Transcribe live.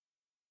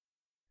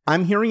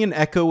I'm hearing an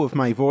echo of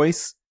my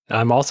voice.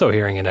 I'm also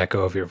hearing an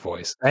echo of your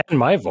voice and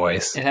my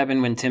voice. It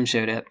happened when Tim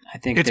showed up. I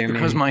think It's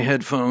because my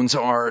headphones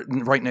are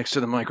right next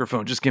to the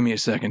microphone. Just give me a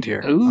second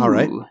here. Ooh. All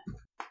right.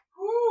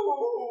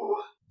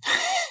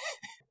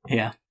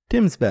 Yeah.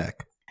 Tim's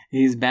back.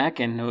 He's back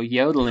and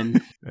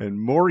yodeling.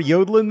 And more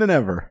yodeling than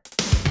ever.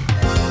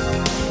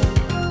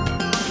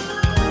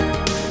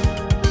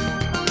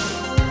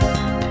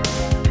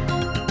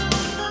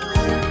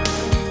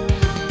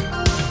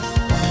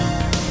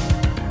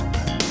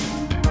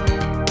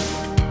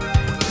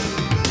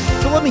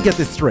 Let me get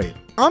this straight.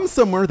 I'm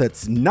somewhere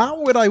that's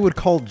not what I would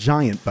call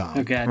giant bomb.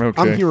 Oh, God.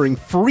 Okay. I'm hearing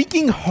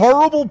freaking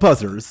horrible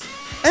buzzers.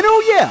 And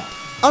oh yeah,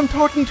 I'm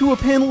talking to a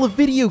panel of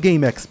video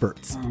game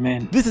experts. Oh,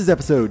 man. This is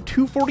episode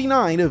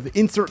 249 of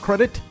Insert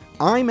Credit.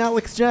 I'm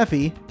Alex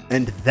Jaffe,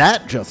 and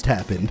that just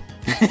happened.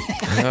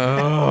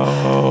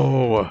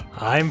 Oh.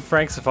 I'm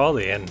Frank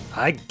Cifaldi, and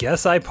I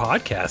guess I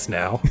podcast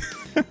now.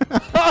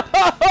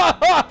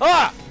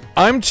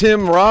 I'm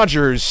Tim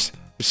Rogers.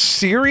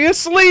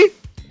 Seriously?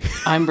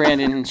 I'm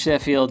Brandon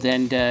Sheffield,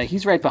 and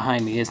he's right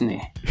behind me, isn't he?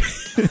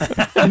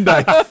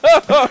 Nice.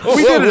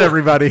 We did it,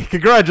 everybody.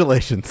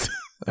 Congratulations.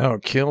 Oh,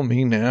 kill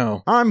me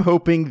now. I'm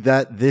hoping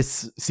that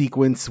this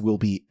sequence will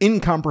be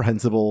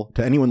incomprehensible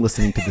to anyone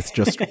listening to this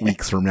just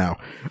weeks from now.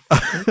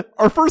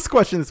 Our first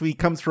question this week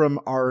comes from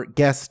our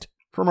guest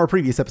from our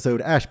previous episode,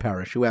 Ash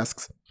Parrish, who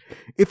asks,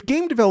 if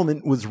game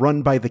development was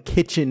run by the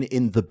kitchen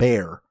in The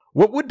Bear,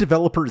 what would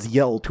developers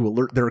yell to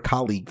alert their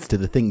colleagues to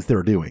the things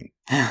they're doing?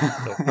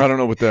 I don't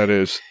know what that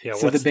is. Yeah,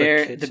 So what's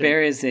the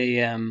Bear is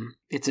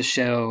it's a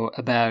show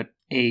about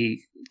a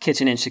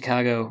kitchen in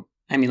Chicago.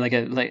 I mean, like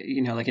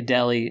a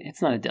deli.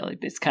 It's not a deli,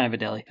 but it's kind of a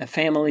deli. A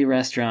family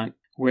restaurant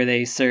where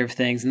they serve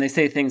things, and they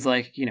say things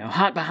like,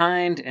 hot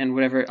behind and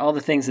whatever, all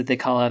the things that they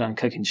call out on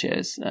cooking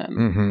shows.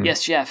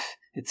 Yes, chef,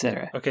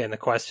 etc. Okay, and the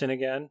question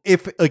again?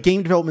 If a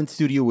game development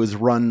studio was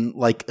run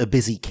like a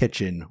busy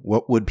kitchen,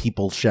 what would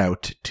people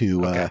shout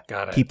to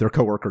got it. keep their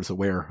coworkers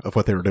aware of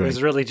what they were It doing?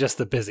 was really just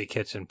the busy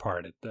kitchen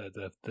part.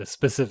 The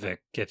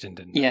specific kitchen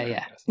didn't matter,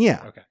 Yeah. I guess.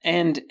 Yeah. Okay.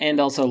 And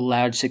also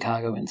loud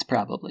Chicagoans,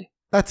 probably.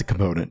 That's a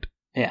component.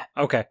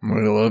 Okay.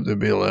 They love to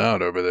be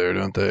loud over there,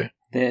 don't they?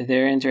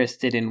 They're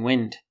interested in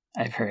wind,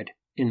 I've heard,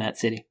 in that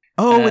city.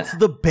 Oh, it's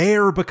the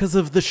Bear because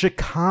of the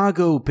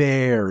Chicago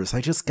Bears.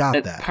 I just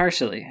got that.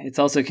 Partially. It's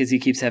also because he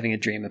keeps having a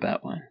dream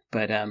about one.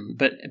 But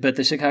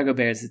the Chicago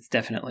Bears, it's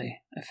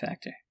definitely a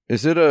factor.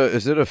 Is it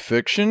a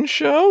fiction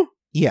show?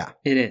 Yeah.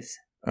 It is.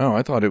 Oh,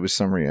 I thought it was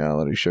some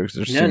reality show because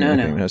there's No, something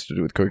no. that has to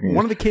do with cooking.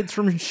 One of the kids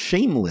from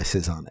Shameless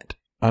is on it.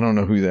 I don't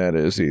know who that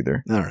is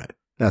either. All right.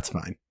 That's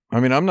fine. I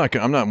mean, I'm not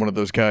one of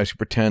those guys who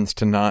pretends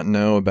to not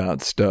know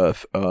about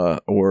stuff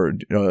or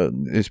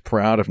is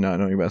proud of not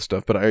knowing about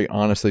stuff, but I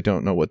honestly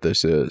don't know what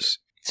this is.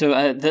 So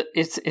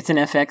it's an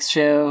FX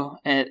show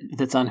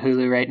that's on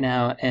Hulu right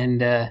now,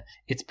 and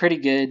it's pretty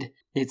good.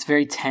 It's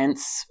very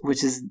tense,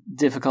 which is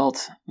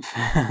difficult,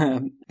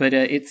 but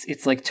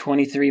it's like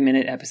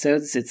 23-minute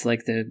episodes. It's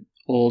like the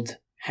old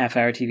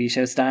half-hour TV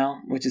show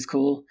style, which is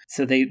cool.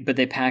 So they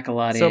pack a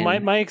lot in. So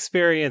my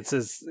experience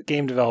is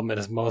game development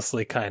is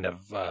mostly kind of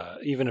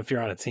even if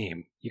you're on a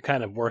team, you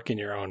kind of work in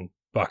your own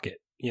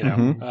bucket,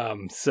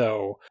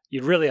 So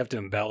you'd really have to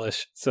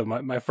embellish. So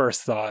my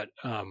first thought,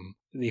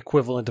 the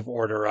equivalent of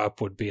order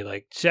up would be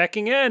like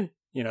checking in,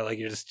 like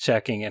you're just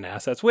checking in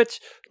assets,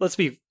 which, let's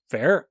be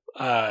fair,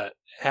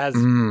 has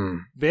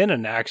been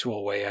an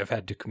actual way I've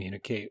had to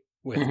communicate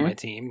with my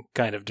team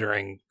kind of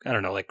during, I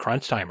don't know, like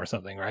crunch time or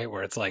something, right?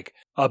 Where it's like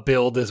a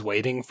build is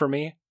waiting for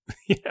me,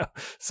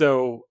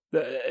 So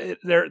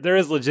there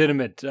is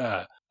legitimate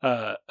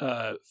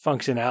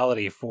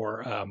functionality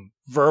for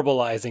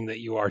verbalizing that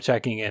you are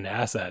checking in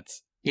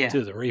assets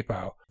to the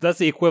repo. That's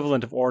the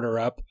equivalent of order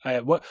up.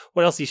 What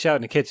else do you shout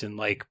in the kitchen?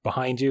 Like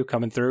behind you,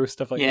 coming through,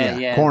 stuff like that?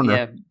 Yeah, corner.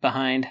 Yeah,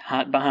 behind,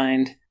 hot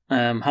behind.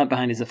 Hot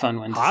behind is a fun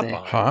one to say.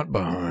 Hot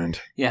behind.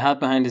 Yeah,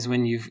 hot behind is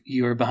when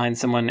you are behind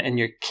someone and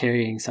you're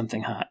carrying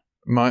something hot.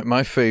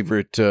 My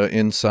favorite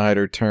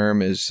insider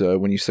term is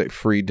when you say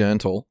free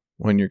dental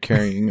when you're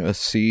carrying a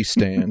C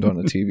stand on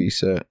a TV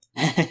set.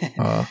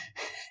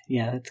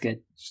 Yeah, that's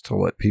good. Just to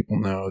let people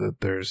know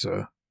that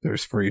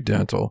there's free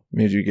dental. It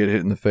means you get hit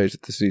in the face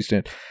at the C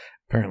stand.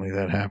 Apparently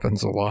that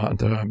happens a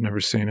lot. I've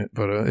never seen it,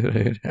 but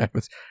it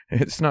happens.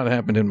 It's not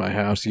happened in my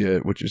house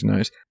yet, which is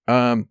nice.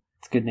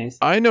 It's good news.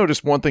 I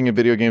noticed one thing in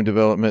video game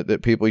development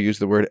that people use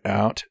the word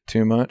out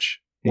too much.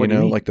 What do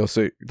you mean? Like they'll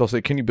say,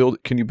 can you build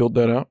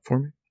that out for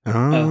me?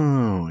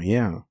 Oh,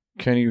 yeah.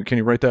 Can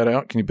you write that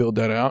out? Can you build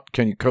that out?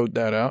 Can you code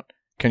that out?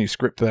 Can you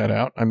script that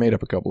out? I made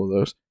up a couple of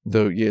those.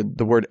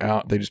 The word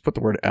out, they just put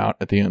the word out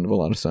at the end of a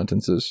lot of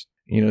sentences.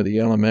 The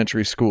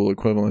elementary school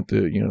equivalent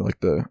to, like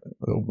the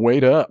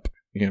wait up,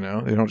 they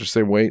don't just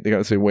say wait, they got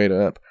to say wait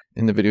up.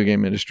 In the video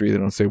game industry, they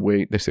don't say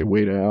wait, they say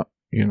wait out,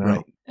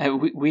 Right.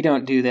 We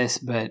don't do this,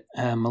 but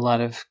a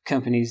lot of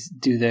companies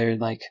do their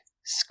like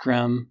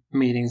Scrum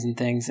meetings and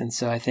things, and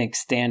so I think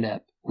stand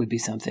up would be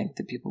something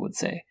that people would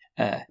say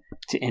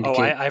to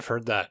indicate. Oh, I've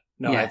heard that.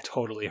 No, Yeah. I've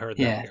totally heard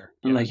Yeah. that here.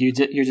 Like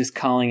you're just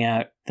calling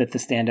out that the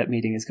stand-up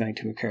meeting is going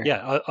to occur.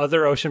 Yeah,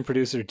 other Ocean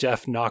producer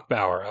Jeff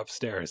Knockbauer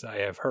upstairs. I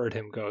have heard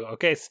him go,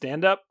 "Okay,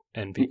 stand up,"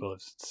 and people have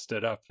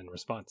stood up in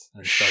response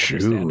and started to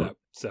stand Shoot. up.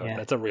 So Yeah.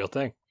 that's a real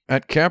thing.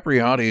 At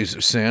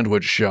Capriati's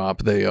sandwich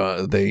shop, they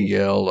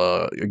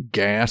yell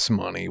gas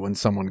money when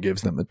someone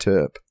gives them a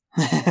tip.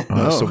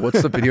 So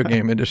what's the video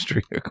game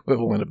industry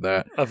equivalent of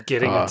that? Of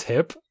getting a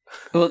tip.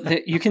 Well,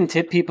 you can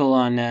tip people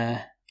on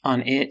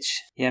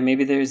Itch. Yeah,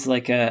 maybe there's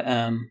like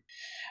a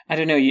I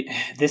don't know.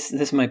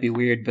 This might be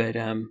weird, but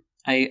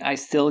I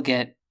still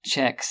get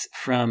checks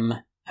from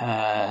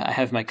I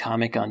have my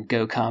comic on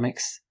Go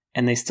Comics,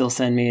 and they still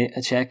send me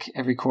a check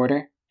every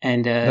quarter.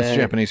 And That's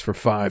Japanese for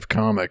 5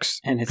 comics,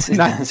 and it's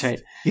Nice. that's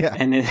right. Yeah.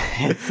 And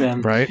it's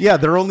right? Yeah,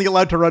 they're only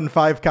allowed to run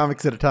 5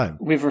 comics at a time.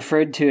 we've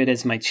referred to it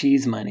as my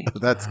cheese money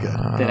That's good.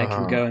 that I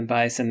can go and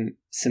buy some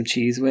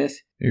cheese with.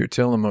 Your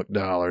Tillamook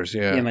dollars,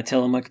 yeah. Yeah, my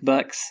Tillamook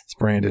bucks. It's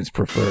Brandon's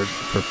preferred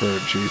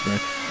cheese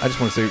brand. I just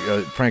want to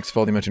say, Frank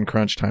Cifaldi mentioned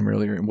crunch time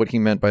earlier, and what he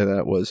meant by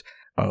that was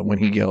when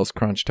he yells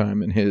crunch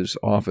time in his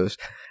office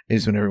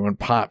is when everyone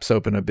pops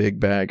open a big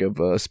bag of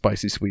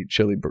spicy sweet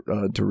chili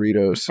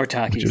Doritos, Or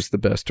Takis. which is the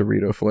best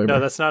Dorito flavor. No,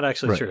 that's not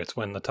actually Right. true. It's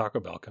when the Taco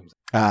Bell comes.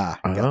 Yeah,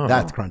 Oh.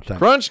 that's crunch time.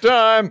 Crunch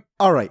time!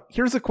 All right,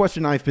 here's a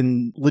question I've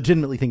been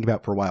legitimately thinking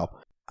about for a while.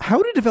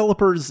 How do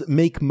developers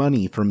make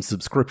money from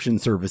subscription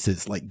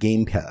services like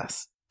Game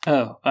Pass?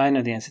 Oh, I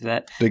know the answer to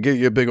that. They give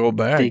you a big old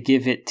They bag.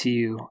 give it to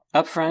you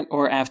upfront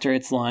or after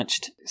it's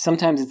launched.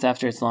 Sometimes it's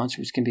after it's launched,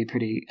 which can be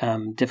pretty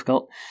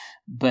difficult.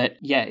 But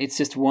yeah, it's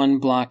just one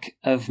block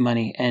of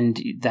money, and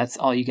that's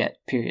all you get,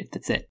 period.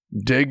 That's it.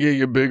 They give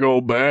you a big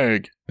old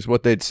bag, is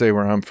what they'd say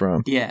where I'm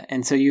from. Yeah,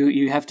 and so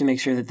you have to make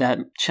sure that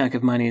chunk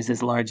of money is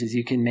as large as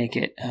you can make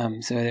it.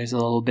 So there's a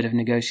little bit of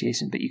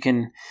negotiation, but you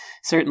can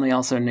certainly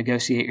also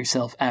negotiate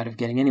yourself out of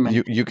getting any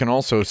money. You can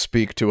also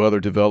speak to other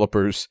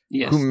developers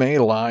Yes. who may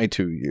lie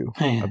to you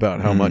Yeah.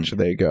 about how much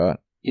they got.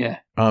 Yeah.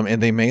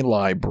 And they may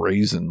lie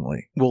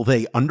brazenly. Will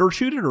they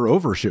undershoot it or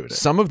overshoot it?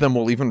 Some of them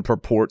will even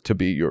purport to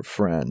be your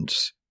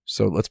friends.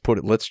 So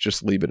let's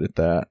just leave it at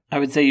that. I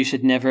would say you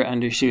should never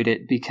undershoot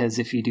it, because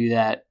if you do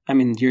that, I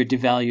mean, you're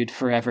devalued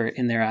forever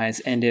in their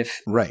eyes. And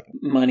if Right.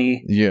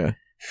 money Yeah.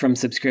 from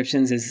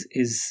subscriptions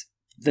is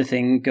the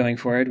thing going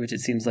forward, which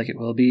it seems like it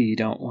will be, you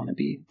don't want to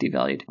be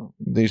devalued.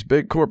 These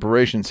big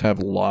corporations have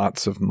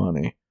lots of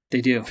money. They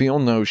do. Feel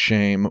no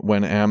shame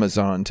when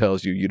Amazon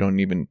tells you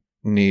don't even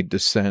need to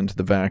send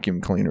the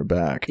vacuum cleaner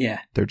back. Yeah.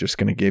 They're just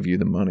going to give you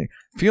the money.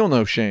 Feel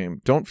no shame.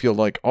 Don't feel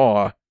like,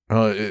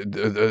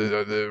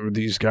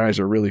 these guys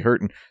are really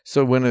hurting.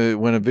 So when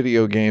a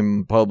video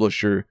game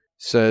publisher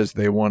says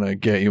they want to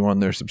get you on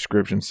their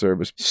subscription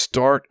service,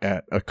 start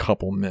at a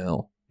couple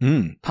mil.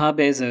 Pa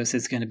Bezos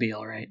is going to be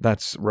all right.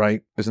 That's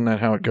right. Isn't that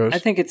how it goes? I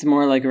think it's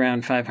more like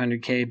around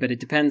 500K, but it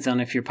depends on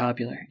if you're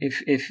popular.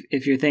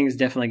 If your thing is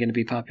definitely going to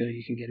be popular,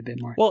 you can get a bit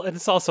more. Well, and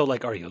it's also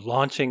like, are you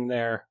launching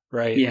there?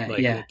 Right? Yeah, like,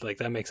 yeah. Like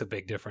that makes a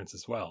big difference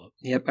as well.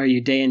 Yep. Are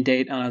you day and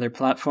date on other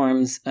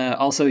platforms?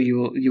 Also, you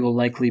will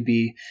likely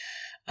be,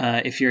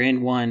 if you're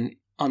in one,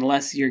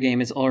 unless your game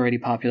is already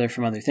popular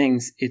from other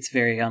things, it's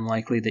very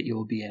unlikely that you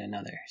will be in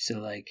another. So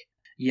like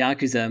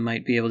Yakuza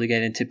might be able to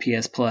get into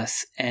PS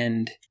Plus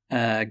and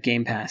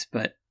Game Pass,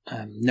 but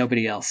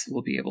nobody else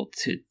will be able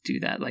to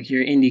do that. Like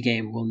your indie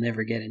game will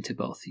never get into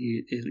both.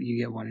 You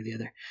get one or the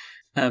other.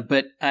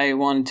 But I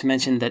wanted to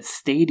mention that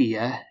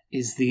Stadia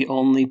is the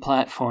only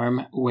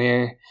platform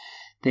where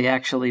they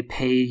actually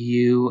pay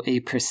you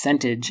a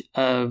percentage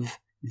of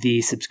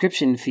the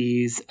subscription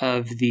fees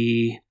of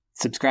the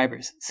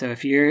subscribers. So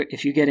if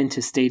you get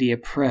into Stadia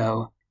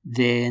Pro,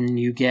 then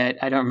you get,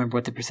 I don't remember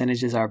what the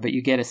percentages are, but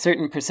you get a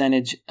certain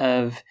percentage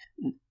of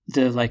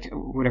the, like,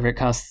 whatever it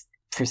costs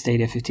for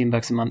Stadia,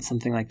 $15 a month,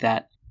 something like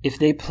that. If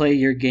they play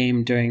your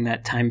game during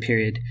that time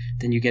period,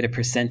 then you get a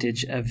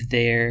percentage of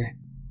their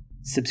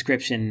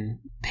subscription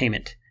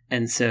payment.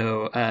 And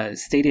so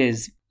Stadia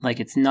is like,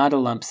 it's not a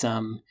lump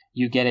sum.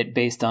 You get it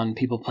based on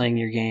people playing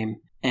your game,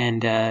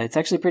 and it's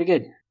actually pretty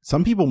good.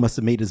 Some people must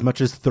have made as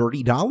much as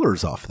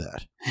 $30 off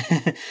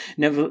that.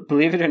 No,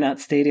 believe it or not,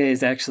 Stadia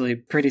is actually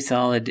pretty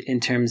solid in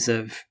terms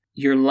of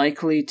you're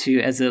likely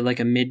to, as a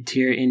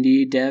mid-tier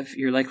indie dev,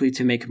 you're likely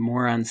to make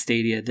more on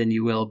Stadia than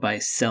you will by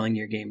selling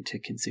your game to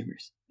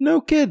consumers.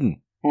 No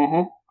kidding.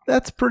 Mm-hmm.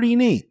 That's pretty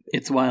neat.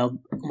 It's wild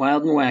and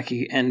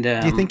wacky. And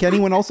Do you think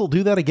anyone else will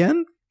do that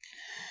again?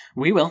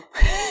 We will.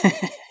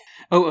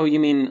 Oh, you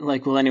mean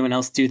like, will anyone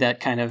else do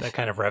that kind of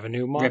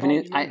revenue model?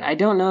 revenue? I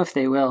don't know if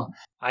they will.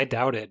 I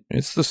doubt it.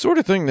 It's the sort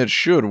of thing that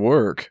should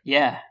work,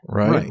 Yeah.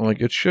 right? Like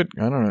it should.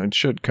 I don't know. It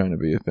should kind of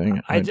be a thing.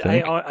 I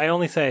think. I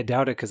only say I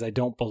doubt it because I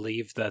don't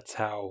believe that's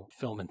how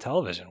film and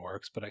television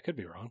works, but I could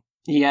be wrong.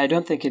 Yeah, I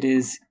don't think it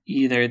is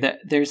either. That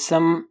there's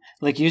some,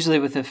 like, usually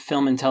with the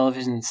film and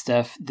television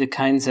stuff, the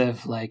kinds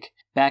of like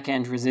back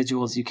end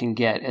residuals you can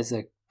get as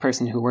a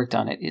person who worked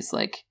on it is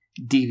like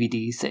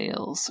DVD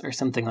sales or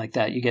something like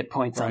that. You get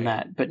points on Right.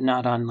 that, but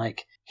not on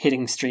like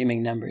hitting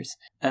streaming numbers.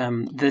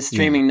 The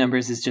streaming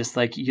numbers is just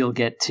like you'll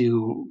get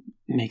to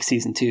make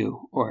season 2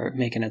 or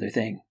make another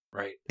thing.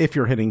 Right. if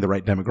you're hitting the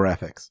right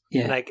demographics.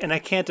 Yeah. And I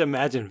can't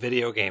imagine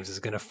video games is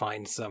going to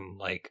find some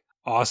like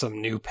awesome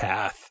new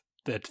path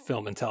that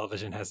film and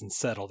television hasn't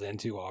settled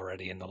into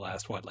already in the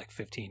last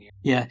 15 years.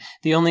 Yeah.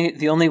 The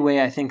only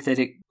way I think that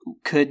it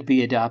could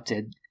be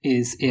adopted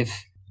is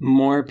if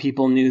more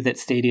people knew that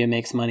Stadia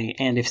makes money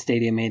and if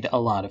Stadia made a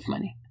lot of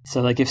money.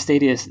 So like if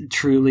Stadia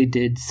truly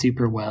did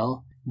super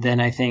well, then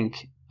I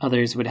think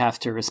others would have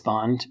to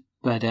respond.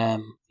 But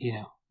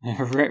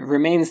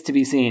remains to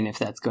be seen if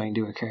that's going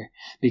to occur,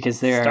 because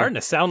they're starting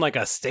to sound like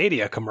a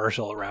Stadia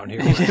commercial around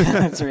here.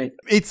 That's right.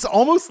 It's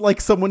almost like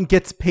someone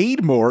gets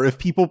paid more if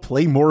people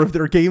play more of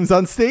their games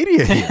on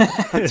Stadia here.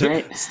 That's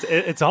right.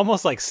 It's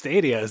almost like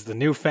Stadia is the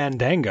new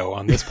Fandango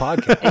on this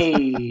podcast.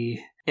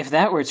 Hey, if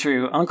that were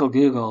true, Uncle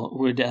Google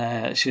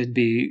should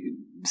be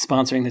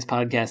sponsoring this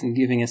podcast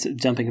and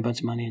dumping a bunch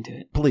of money into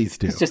it. Please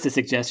do. It's just a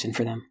suggestion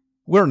for them.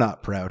 We're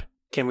not proud.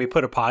 Can we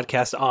put a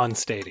podcast on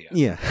Stadia?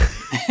 Yeah.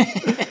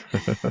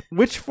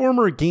 Which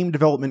former game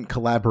development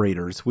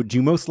collaborators would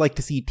you most like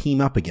to see team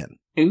up again?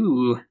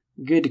 Ooh,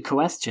 good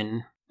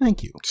question.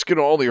 Thank you. Just get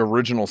all the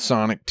original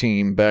Sonic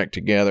team back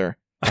together.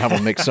 Have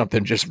them make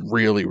something just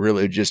really,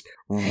 really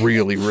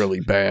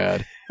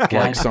bad.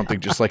 Like something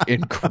just like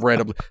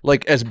incredibly,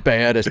 like as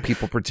bad as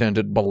people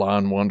pretended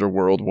Balan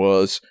Wonderworld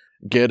was.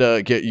 Get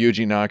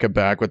Yuji Naka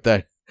back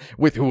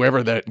with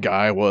whoever that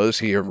guy was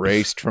he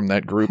erased from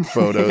that group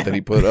photo that he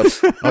put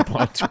up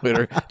on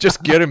Twitter.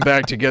 Just get him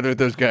back together with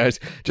those guys.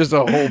 Just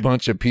a whole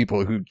bunch of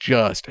people who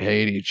just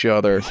hate each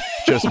other,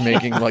 just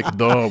making like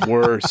the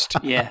worst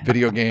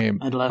video game.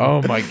 I'd love it.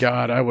 Oh my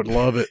God, I would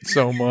love it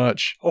so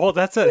much. Well,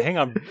 that's it. Hang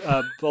on.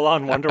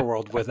 Balan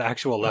Wonderworld with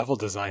actual level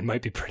design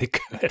might be pretty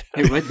good.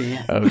 It would be,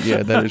 yeah. Oh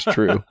yeah, that is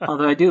true.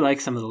 Although I do like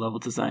some of the level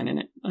design in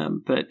it.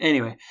 But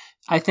anyway,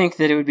 I think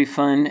that it would be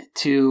fun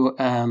to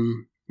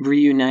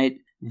reunite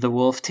the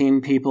Wolf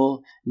Team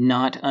people,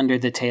 not under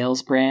the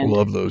Tails brand.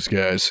 Love those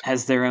guys.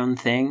 As their own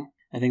thing.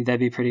 I think that'd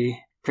be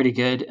pretty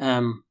good.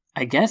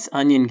 I guess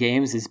Onion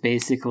Games is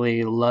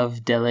basically Love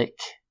Delic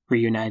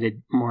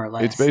reunited, more or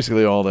less. It's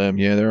basically all them.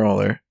 Yeah, they're all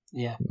there.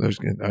 Yeah.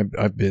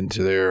 I've been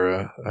to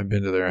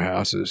their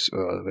houses.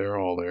 They're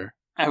all there.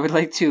 I would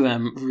like to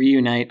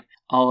reunite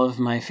all of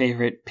my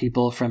favorite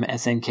people from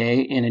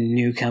SNK in a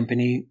new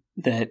company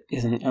that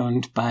isn't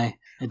owned by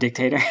a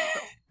dictator.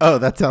 Oh,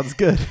 that sounds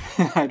good.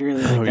 I'd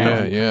really like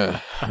that.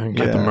 Yeah.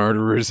 Get the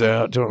murderers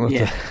out. Don't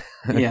let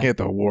get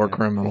the war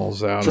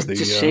criminals out of the...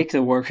 Just shake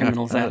the war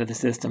criminals out of the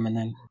system and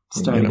then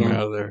start get again. them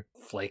out of there.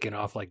 Flaking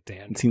off like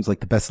Dan. It seems like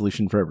the best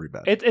solution for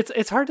everybody.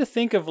 It's hard to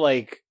think of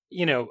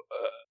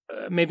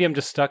maybe I'm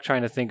just stuck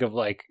trying to think of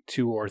like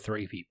 2 or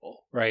 3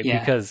 people, right? Yeah.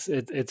 Because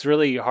it's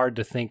really hard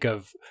to think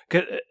of...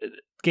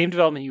 Game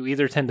development, you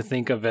either tend to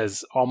think of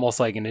as almost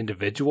like an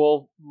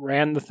individual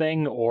ran the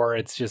thing, or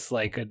it's just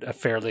like a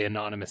fairly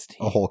anonymous team.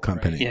 A whole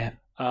company. Right?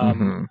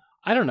 Yeah.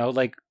 I don't know,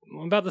 like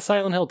about the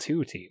Silent Hill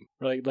 2 team,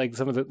 like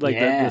some of the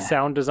the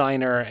sound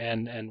designer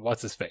and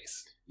what's his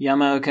face,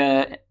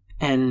 Yamaoka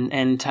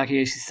and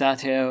Takayoshi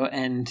Sato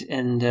and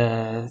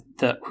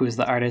who was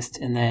the artist,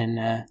 and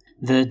then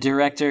the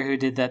director who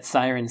did that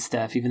Siren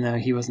stuff, even though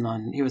he wasn't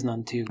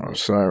on 2. Oh,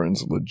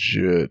 Siren's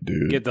legit,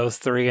 dude. Get those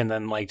 3 and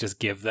then like just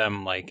give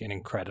them like an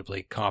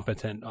incredibly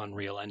competent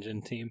Unreal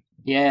Engine team.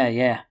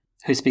 Yeah.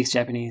 Who speaks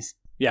Japanese?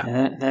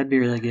 Yeah, that'd be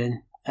really good.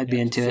 I'd be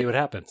into it. See what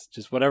happens.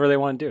 Just whatever they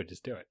want to do,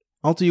 just do it.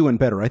 I'll do you one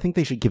better. I think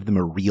they should give them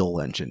a Real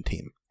Engine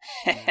team.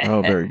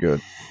 Oh, very good.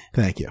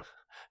 Thank you.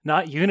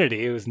 Not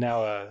Unity, who's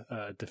now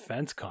a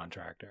defense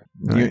contractor.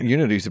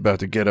 Unity's about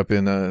to get up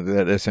in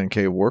that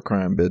SNK war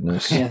crime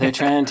business. Yeah, they're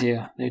trying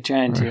to.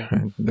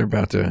 They're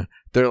about to.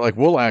 They're like,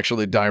 we'll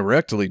actually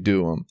directly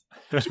do them.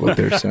 That's what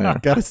they're saying.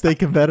 Got to stay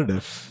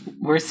competitive.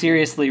 We're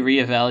seriously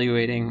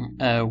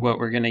reevaluating what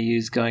we're going to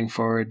use going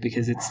forward,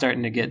 because it's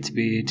starting to get to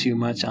be too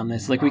much on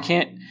this. Like we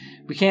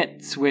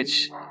can't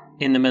switch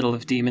in the middle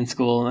of Demon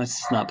School. That's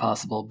just not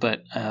possible.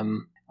 But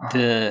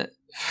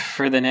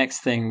for the next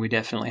thing, we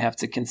definitely have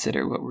to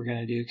consider what we're going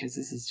to do, because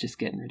this is just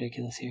getting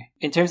ridiculous here.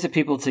 In terms of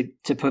people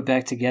to put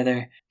back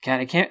together,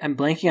 God, I'm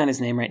blanking on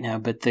his name right now,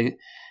 but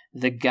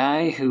the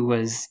guy who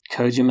was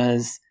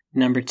Kojima's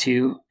number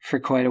 2 for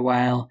quite a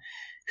while,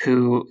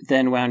 who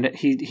then wound up,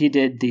 he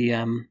did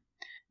the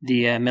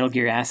Metal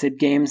Gear Acid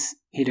games.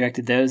 He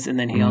directed those, and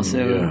then he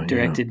also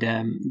directed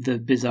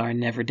the Bizarre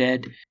Never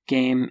Dead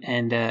game.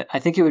 And I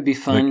think it would be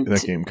fun.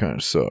 That game kind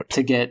of sucked.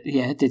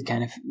 It did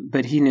kind of,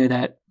 but he knew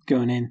that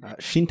going in.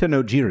 Shinta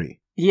no Jiri.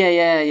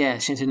 Yeah.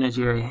 Shinta no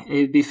Jiri.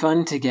 It would be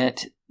fun to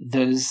get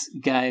those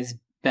guys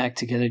back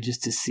together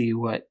just to see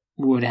what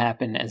would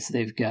happen as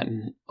they've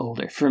gotten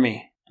older. For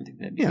me, I think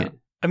that'd be good.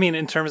 I mean,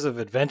 in terms of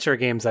adventure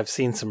games, I've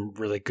seen some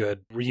really good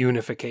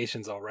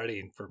reunifications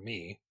already. And for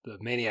me, the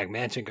Maniac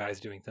Mansion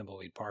guys doing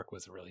Thimbleweed Park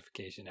was a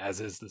reunification,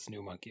 as is this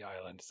New Monkey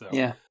Island. So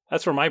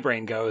that's where my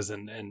brain goes.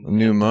 And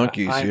New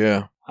Monkeys,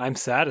 I'm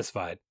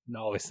satisfied. I'm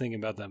always thinking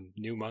about them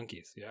New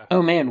Monkeys. Yeah.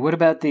 Oh man, what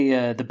about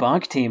the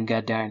Bonk team?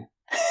 God darn.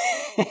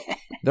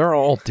 They're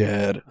all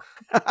dead,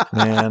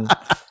 man.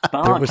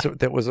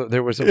 Bonk.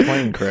 There was a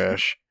plane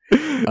crash.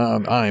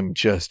 I'm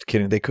just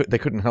kidding. They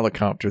couldn't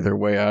helicopter their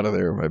way out of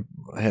there by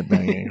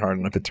headbanging hard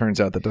enough. It turns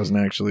out that doesn't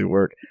actually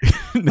work.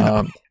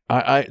 No.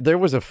 There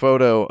was a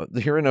photo.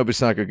 Hironobu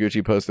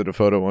Sakaguchi posted a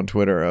photo on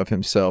Twitter of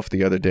himself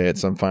the other day at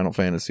some Final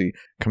Fantasy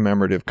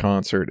commemorative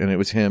concert, and it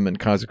was him and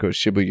Kazuko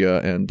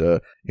Shibuya and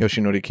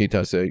Yoshinori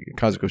Kitase.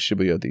 Kazuko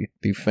Shibuya,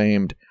 the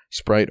famed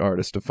sprite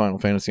artist of Final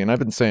Fantasy, and I've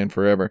been saying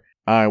forever,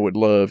 I would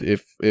love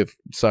if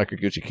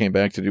Sakaguchi came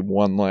back to do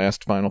one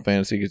last Final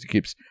Fantasy, because he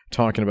keeps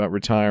talking about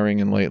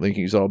retiring, and lately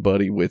he's all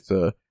buddy with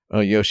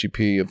Yoshi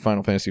P of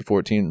Final Fantasy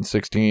 14 and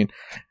 16,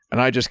 and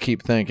I just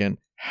keep thinking,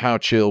 how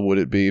chill would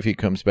it be if he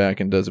comes back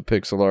and does a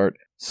pixel art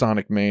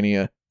Sonic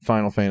Mania,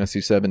 Final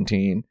Fantasy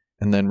 17,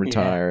 and then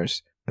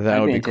retires? Yeah.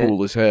 That would be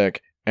cool as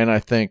heck. And I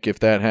think if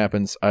that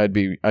happens, I'd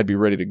be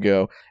ready to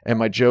go. And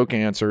my joke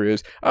answer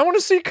is, I want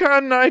to see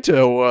Kan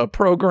Naito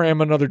program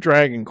another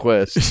Dragon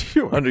Quest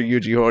under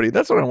Yuji Horii.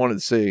 That's what I wanted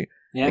to see.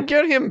 Yeah. And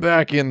get him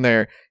back in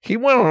there. He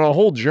went on a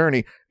whole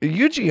journey.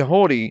 Yuji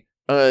Horii,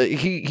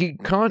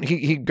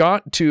 he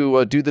got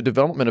to do the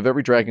development of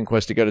every Dragon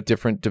Quest. He got a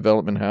different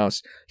development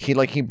house. He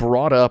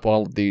brought up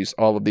all of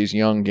these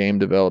young game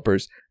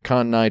developers.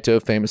 Kan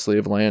Naito, famously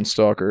of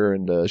Landstalker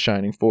and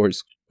Shining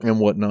Force and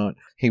whatnot.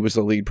 He was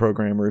the lead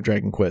programmer of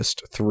Dragon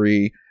Quest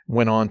 3,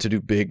 went on to do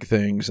big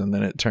things, and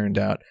then it turned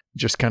out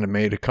just kind of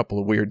made a couple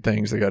of weird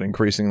things that got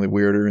increasingly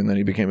weirder, and then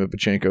he became a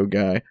Pachinko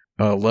guy.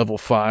 Level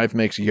 5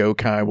 makes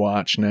Yokai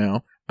Watch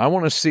now. I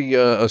want to see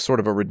a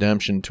sort of a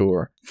redemption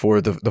tour for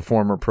the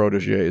former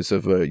proteges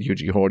of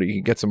Yuji Horii.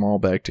 He gets them all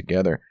back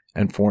together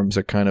and forms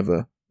a kind of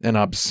an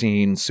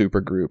obscene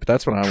supergroup.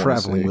 That's what I want to see.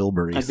 Traveling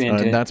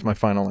Wilburys. That's my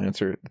final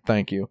answer.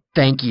 Thank you.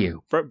 Thank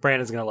you.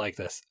 Brandon's going to like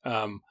this.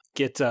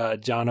 Get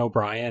John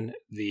O'Brien,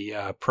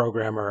 the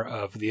programmer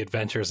of The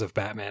Adventures of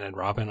Batman and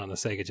Robin on the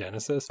Sega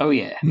Genesis. Oh,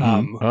 yeah.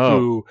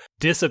 Who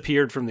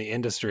disappeared from the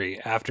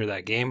industry after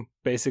that game,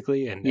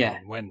 basically, and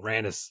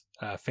ran his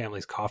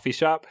family's coffee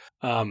shop.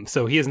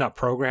 So he is not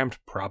programmed,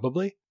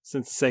 probably,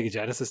 since the Sega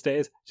Genesis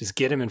days. Just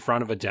get him in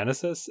front of a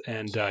Genesis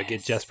and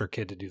get Jesper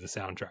Kid to do the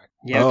soundtrack.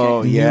 Yeah, okay.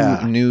 Oh,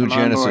 yeah. New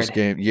Genesis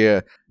game.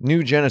 Yeah.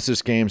 New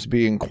Genesis games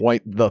being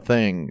quite the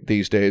thing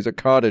these days. A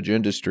cottage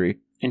industry.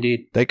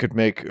 Indeed. They could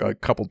make a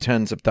couple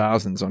tens of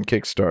thousands on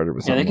Kickstarter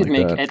with something like that. Yeah,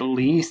 they could make at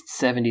least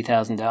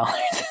 $70,000.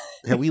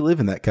 Yeah, we live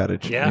in that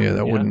cottage. Yeah,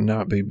 that would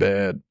not be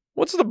bad.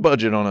 What's the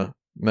budget on a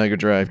Mega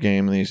Drive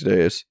game these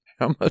days?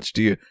 How much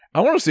do you... I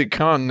want to see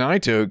Kan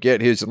Naito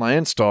get his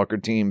Landstalker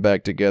team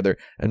back together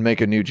and make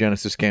a new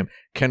Genesis game.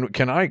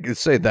 Can I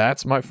say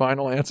that's my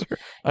final answer?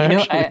 I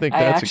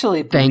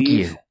actually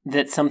believe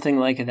that something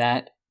like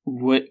that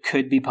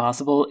could be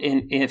possible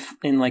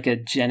in like a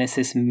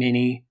Genesis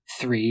Mini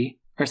 3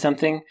 or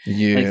something.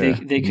 Yeah,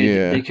 like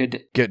they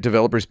could get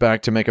developers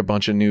back to make a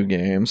bunch of new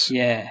games.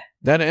 Yeah,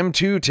 that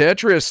M2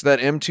 Tetris, that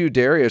M2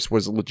 Darius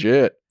was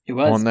legit. It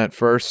was on that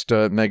first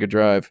Mega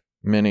Drive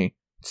Mini.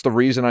 It's the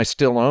reason I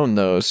still own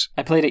those.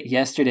 I played it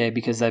yesterday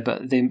because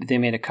they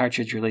made a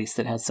cartridge release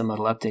that has some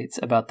little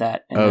updates about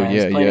that. And I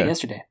was playing it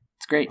yesterday.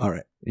 It's great. All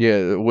right.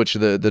 Yeah, which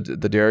the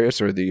Darius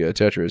or the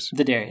Tetris?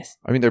 The Darius.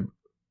 I mean,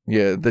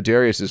 the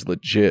Darius is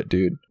legit,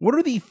 dude. What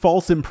are the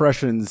false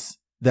impressions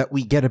that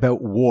we get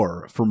about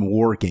war from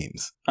war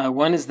games?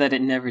 One is that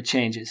it never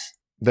changes.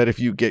 That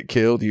if you get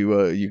killed,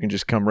 you can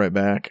just come right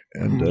back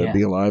and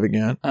be alive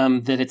again.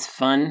 That it's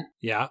fun.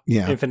 Yeah.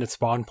 Infinite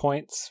spawn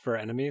points for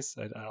enemies.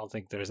 I don't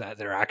think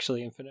they're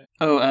actually infinite.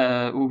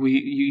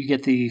 You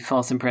get the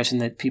false impression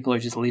that people are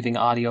just leaving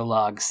audio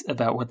logs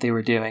about what they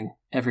were doing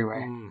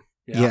everywhere.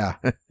 Yeah,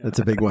 that's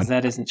a big one.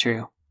 That isn't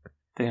true.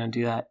 They don't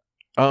do that.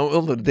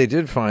 Oh, well, they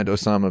did find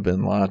Osama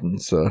bin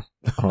Laden's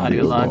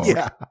audio logs.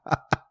 Yeah.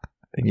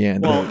 Yeah.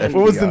 Well,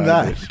 what was in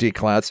that?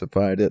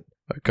 Declassified it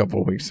a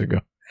couple of weeks ago.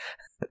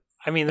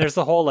 I mean, there's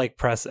the whole like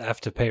press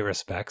F to pay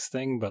respects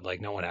thing, but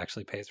like no one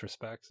actually pays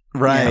respects.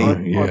 Right.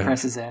 Or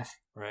presses F.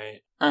 Right.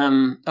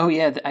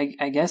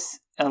 I guess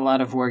a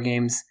lot of war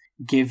games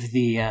give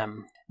the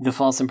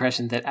false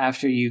impression that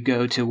after you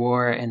go to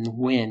war and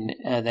win,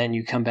 then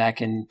you come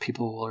back and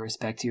people will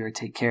respect you or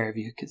take care of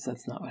you, because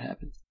that's not what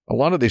happens. A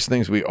lot of these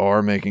things we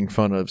are making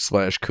fun of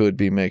 / could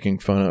be making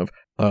fun of.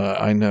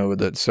 I know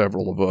that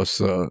several of us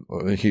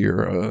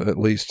here, at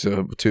least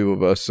two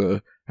of us,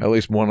 at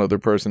least one other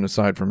person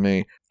aside from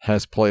me,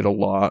 has played a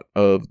lot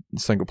of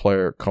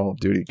single-player Call of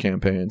Duty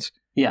campaigns.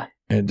 Yeah.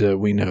 And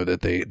we know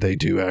that they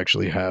do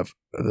actually have,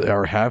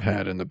 or have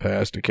had in the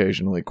past,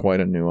 occasionally quite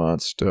a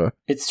nuanced...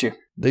 it's true.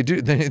 They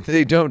do.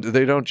 They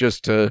don't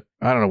just... I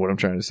don't know what I'm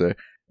trying to say.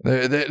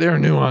 They're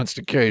nuanced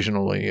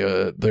occasionally.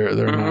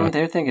 They're not...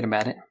 They're thinking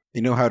about it.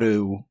 They know how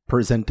to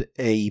present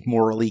a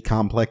morally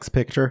complex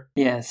picture?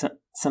 Yeah,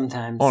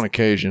 sometimes. On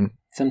occasion.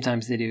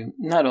 Sometimes they do.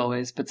 Not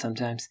always, but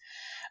sometimes.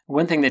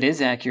 One thing that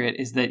is accurate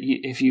is that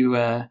if you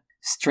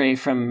stray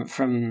from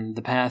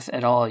the path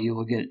at all, you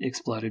will get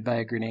exploded by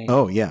a grenade.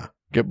 Oh, yeah.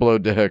 Get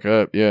blowed the heck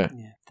up, yeah.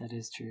 Yeah, that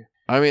is true.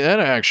 I mean, that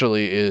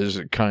actually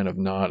is kind of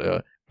not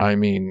a... I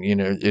mean,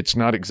 it's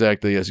not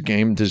exactly as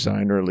game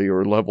designerly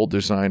or level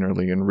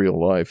designerly in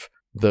real life,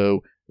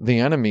 though the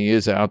enemy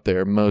is out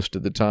there most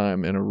of the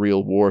time in a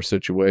real war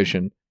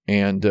situation,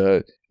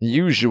 and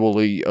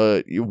usually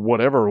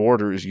whatever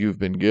orders you've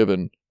been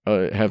given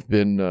have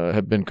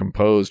been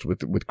composed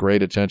with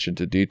great attention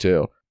to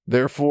detail.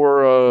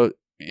 Therefore,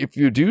 if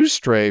you do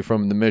stray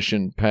from the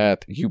mission path,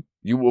 you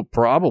will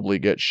probably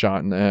get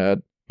shot in the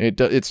head.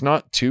 It's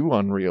not too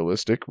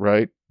unrealistic,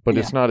 right? But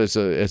it's not as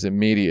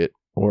immediate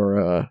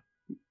or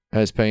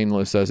as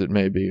painless as it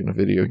may be in a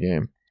video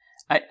game.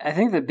 I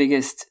think the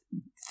biggest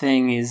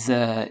thing is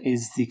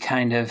the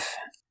kind of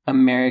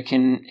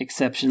American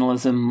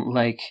exceptionalism,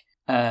 like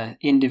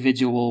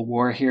individual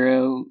war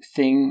hero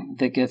thing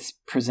that gets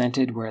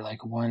presented, where like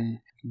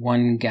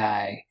one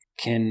guy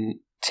can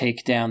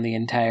take down the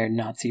entire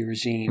Nazi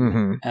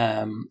regime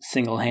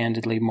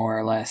single-handedly, more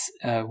or less,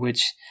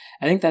 which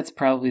I think that's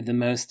probably the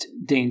most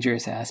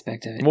dangerous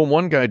aspect of it. Well,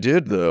 one guy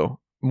did, though.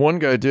 One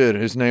guy did.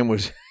 His name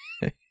was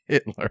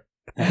Hitler.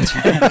 That's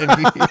right.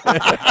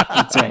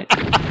 That's right.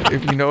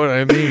 If you know what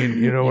I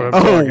mean, you know what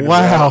I'm talking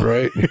about,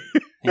 right?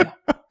 Yeah.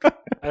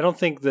 I don't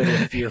think that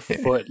if your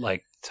foot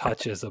like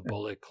touches a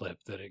bullet clip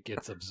that it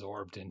gets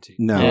absorbed into.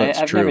 No, Yeah, that's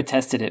I've true. never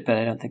tested it, but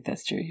I don't think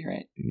that's true. You're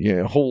right.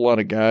 Yeah, a whole lot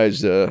of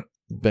guys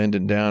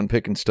bending down,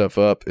 picking stuff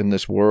up in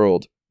this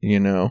world, you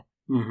know.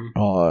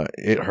 Mm-hmm.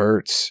 It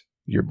hurts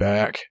your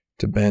back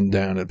to bend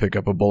down and pick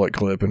up a bullet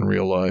clip in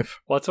real life.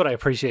 Well, that's what I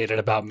appreciated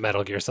about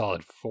Metal Gear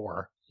Solid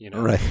 4. You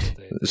know, Right.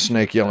 The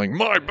snake yelling,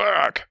 "My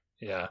back!"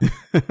 Yeah.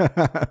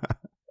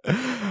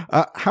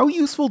 How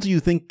useful do you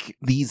think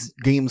these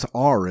games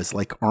are as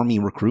like army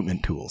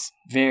recruitment tools?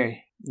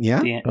 Very.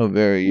 Yeah. Oh,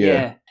 very,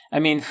 yeah. I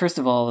mean, first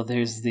of all,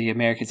 there's the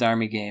America's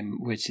Army game,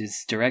 which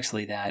is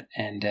directly that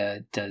and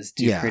does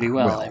do pretty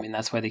well. I mean,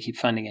 that's why they keep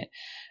funding it.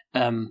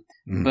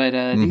 But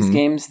these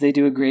games, they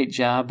do a great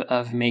job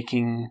of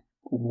making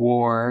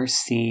war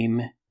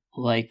seem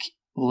like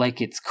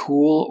it's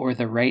cool or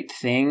the right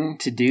thing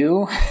to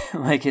do.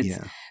 Like it's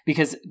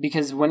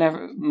because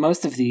whenever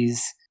most of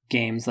these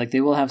games, like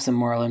they will have some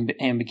moral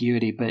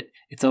ambiguity, but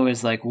it's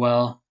always like,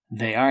 well,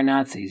 they are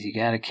Nazis, you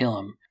gotta kill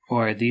them.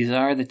 Or these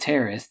are the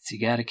terrorists,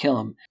 you gotta kill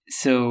them.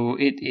 So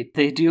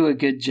they do a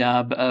good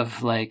job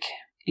of like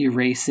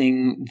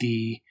erasing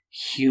the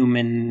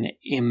human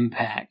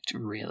impact,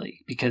 really,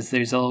 because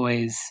there's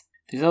always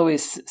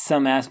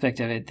some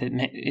aspect of it that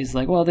is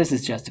like, well, this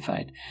is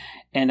justified.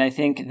 And I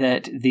think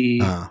that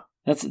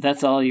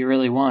that's all you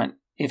really want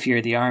if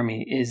you're the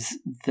army, is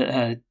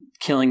the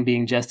killing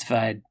being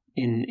justified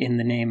in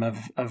the name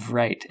of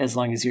right, as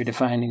long as you're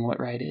defining what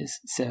right is.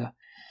 So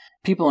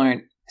people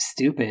aren't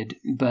stupid,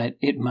 but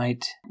it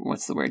might,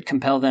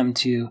 compel them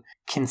to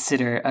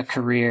consider a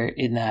career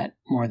in that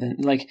more than,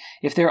 like,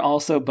 if they're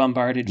also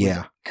bombarded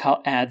with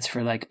ads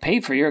for like, pay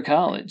for your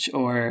college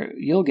or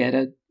you'll get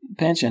a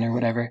pension or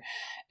whatever,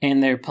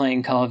 and they're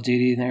playing Call of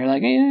Duty and they're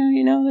like,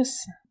 you know,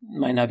 this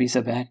might not be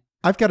so bad.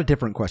 I've got a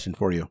different question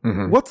for you.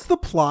 What's the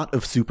plot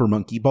of Super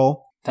Monkey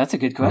Ball? That's a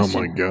good question.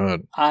 Oh my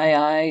god.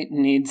 I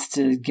needs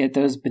to get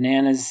those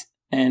bananas,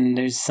 and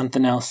there's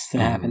something else that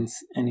happens,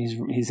 and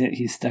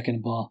he's stuck in a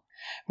ball.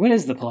 What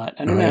is the plot?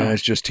 I don't know. Yeah,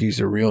 it's just he's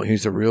a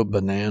real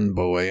banana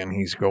boy, and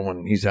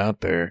he's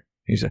out there.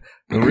 The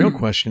real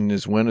question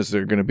is, when is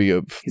there going to be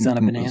a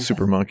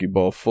Super Monkey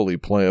Ball fully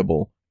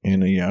playable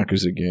in a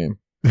Yakuza game?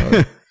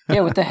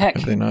 Yeah, what the heck?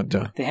 Have they not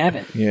done? They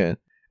haven't. Yeah.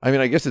 I mean,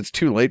 I guess it's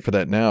too late for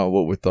that now.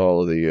 What with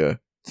all of the,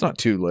 it's not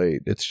too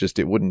late. It's just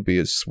it wouldn't be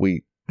as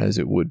sweet as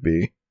it would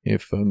be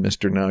if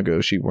Mr.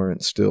 Nagoshi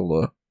weren't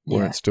still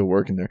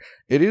working there.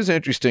 It is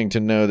interesting to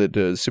know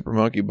that Super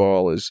Monkey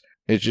Ball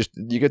it's just,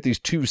 you get these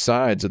two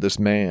sides of this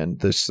man,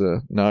 this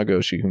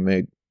Nagoshi, who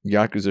made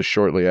Yakuza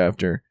shortly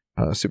after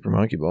Super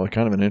Monkey Ball.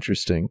 Kind of an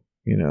interesting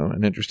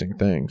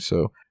thing.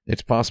 So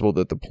it's possible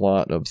that the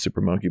plot of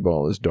Super Monkey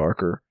Ball is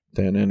darker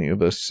than any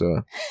of us.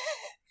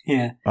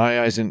 Yeah.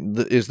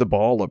 Is the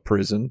ball a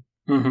prison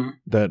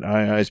that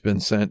Ai's been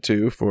sent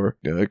to for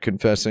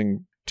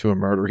confessing to a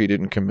murder he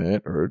didn't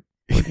commit, or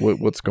like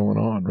what's going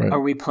on, right? Are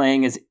we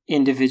playing as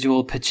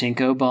individual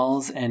pachinko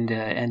balls, and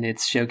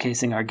it's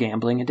showcasing our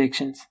gambling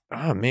addictions?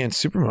 Oh man,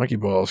 Super Monkey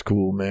Ball is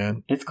cool,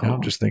 man. It's cool.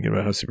 I'm just thinking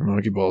about how Super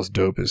Monkey Ball is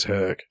dope as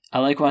heck. I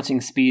like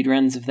watching speed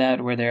runs of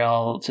that, where they're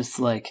all just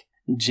like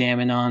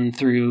jamming on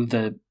through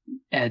the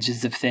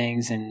edges of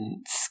things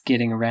and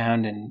skidding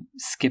around and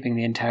skipping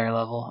the entire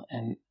level,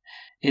 and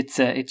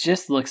it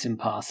just looks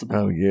impossible.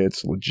 Oh yeah,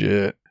 it's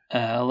legit.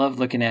 I love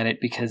looking at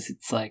it because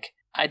it's like,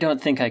 I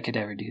don't think I could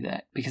ever do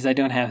that, because I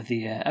don't have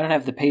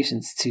the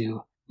patience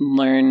to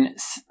learn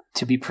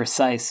to be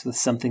precise with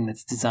something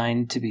that's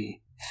designed to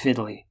be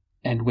fiddly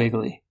and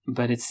wiggly.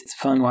 But it's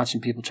fun watching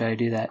people try to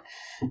do that.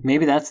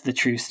 Maybe that's the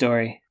true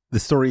story.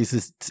 The story is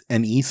just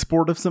an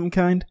e-sport of some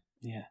kind?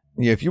 Yeah.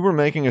 Yeah, if you were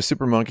making a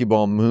Super Monkey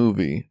Ball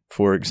movie,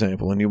 for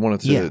example, and you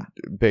wanted to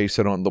base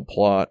it on the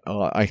plot,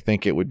 I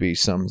think it would be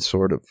some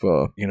sort of,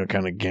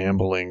 kind of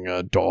gambling,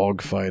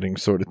 dog fighting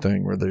sort of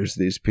thing, where there's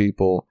these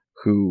people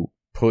who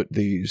put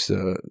these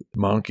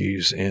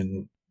monkeys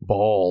in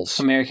balls.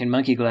 American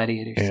Monkey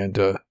Gladiators.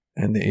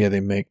 And they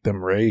make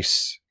them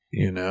race,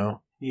 you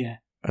know? Yeah.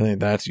 I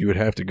think you would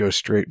have to go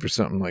straight for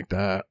something like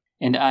that.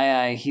 And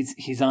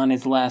he's on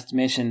his last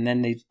mission.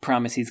 Then they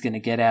promise he's going to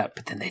get out,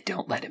 but then they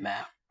don't let him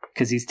out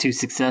because he's too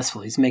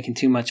successful. He's making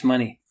too much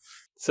money.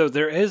 So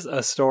there is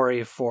a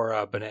story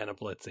for Banana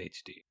Blitz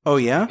HD. Oh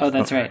yeah. Oh,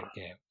 that's right.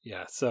 Game.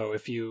 Yeah. So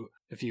if you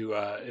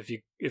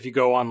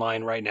go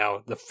online right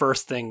now, the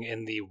first thing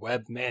in the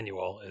web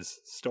manual is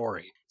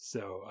story.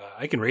 So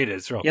I can read it.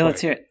 It's real quick.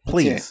 Let's hear it.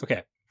 Please.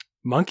 Okay.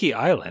 Monkey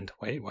Island,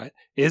 wait, what?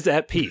 Is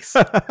at peace.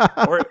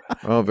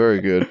 Oh,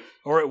 very good.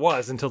 Or it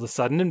was until the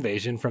sudden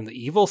invasion from the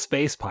evil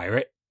space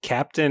pirate,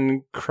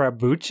 Captain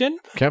Krabuchin?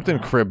 Captain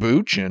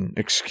Krabuchin,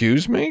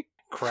 excuse me?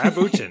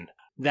 Krabuchin.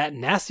 That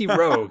nasty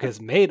rogue has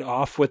made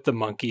off with the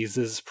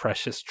monkeys'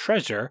 precious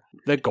treasure,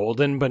 the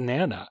golden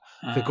banana.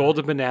 The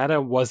golden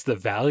banana was the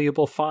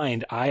valuable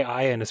find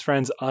I and his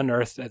friends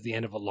unearthed at the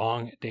end of a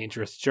long,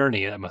 dangerous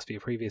journey. That must be a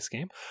previous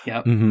game.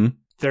 Yep. Mm-hmm.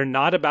 They're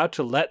not about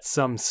to let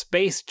some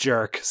space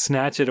jerk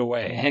snatch it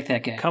away. Heck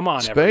that guy. Come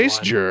on, Space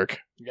everyone. jerk.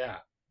 Yeah.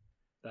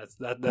 That is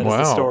Wow.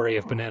 the story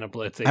of Banana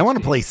Blitz HD. I want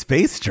to play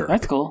Space Jerk.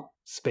 That's cool.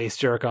 Space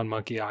Jerk on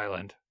Monkey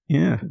Island.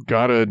 Yeah.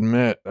 Gotta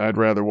admit, I'd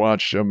rather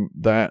watch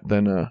that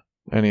than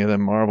any of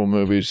them Marvel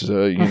movies.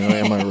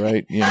 Am I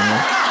right?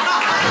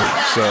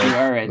 So You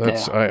are right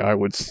that's there. I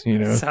would,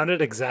 It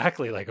sounded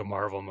exactly like a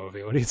Marvel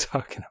movie. What are you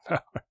talking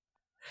about?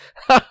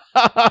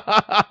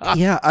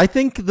 Yeah, I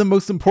think the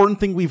most important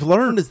thing we've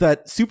learned is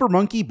that Super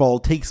Monkey Ball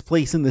takes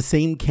place in the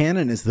same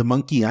canon as the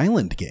Monkey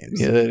Island games.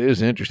 Yeah, that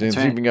is interesting. That's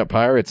It's right. even got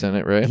pirates in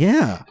it, right?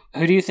 Yeah.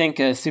 Who do you think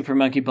Super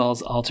Monkey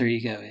Ball's alter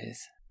ego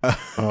is?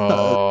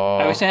 Oh,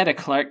 I wish I had a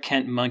Clark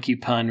Kent monkey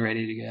pun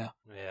ready to go.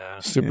 Yeah.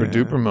 super Yeah.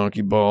 duper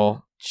monkey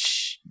ball.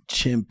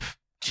 Chimp,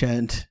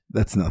 Chent.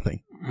 That's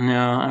nothing.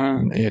 No, I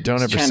don't. Yeah, don't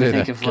Just ever trying say to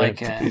that. think of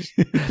like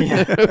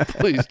again.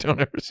 Please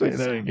don't ever say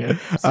that again.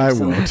 I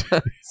some- won't.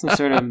 some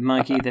sort of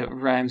monkey that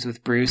rhymes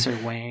with Bruce or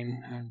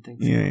Wayne. I don't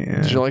think so.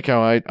 Yeah. Did you like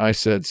how I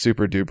said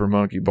super duper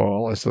monkey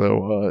ball as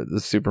though the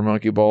super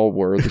monkey ball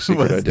were the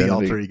secret Was identity? the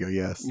alter ego,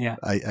 yes. Yeah.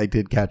 I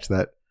did catch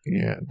that.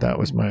 Yeah, that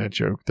was my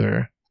joke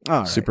there. All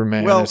right.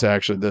 Superman Well, is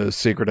actually the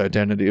secret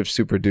identity of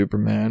Super Duper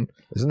Man.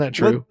 Isn't that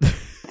true? I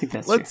think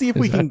that's Let's true. see if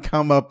we Is that- can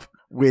come up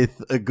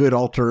with a good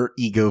alter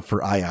ego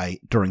for II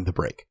during the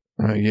break.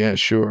 Yeah,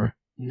 sure.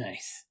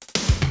 Nice.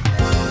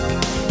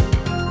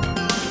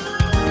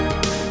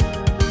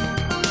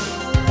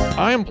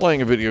 I am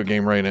playing a video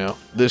game right now.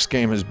 This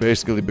game has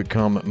basically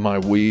become my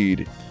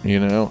weed,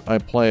 I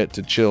play it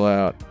to chill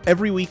out.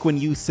 Every week when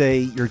you say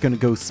you're going to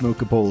go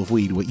smoke a bowl of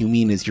weed, what you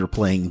mean is you're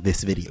playing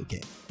this video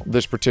game.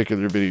 This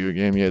particular video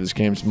game, yeah, this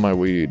game's my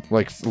weed.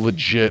 Like,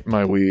 legit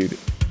my weed.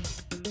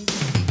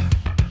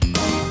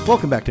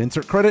 Welcome back to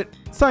Insert Credit.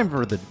 It's time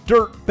for the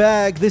Dirt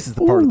Bag. This is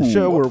the part of the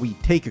show Ooh. where we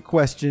take a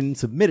question,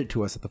 submit it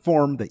to us at the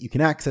forum that you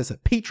can access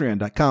at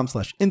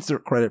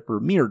patreon.com/insertcredit for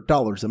mere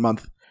dollars a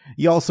month.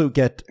 You also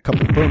get a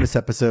couple of bonus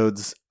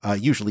episodes,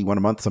 usually one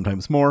a month,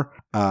 sometimes more.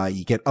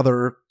 You get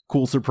other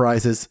cool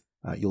surprises.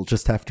 You'll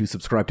just have to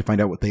subscribe to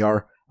find out what they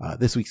are.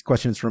 This week's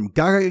question is from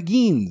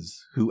Gagagins,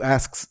 who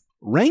asks,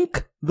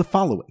 rank the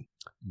following: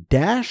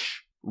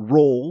 dash,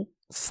 roll,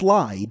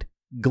 slide,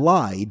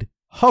 glide,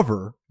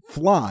 hover,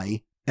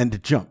 fly,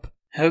 and jump.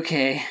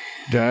 Okay.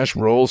 Dash,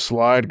 roll,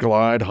 slide,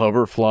 glide,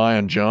 hover, fly,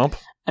 and jump.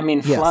 I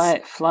mean,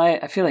 Yes. fly.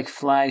 I feel like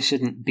fly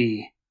shouldn't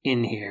be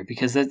in here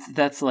because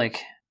that's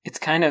like it's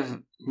kind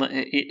of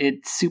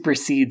it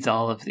supersedes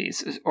all of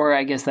these, or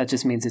I guess that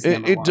just means it's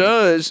number It one.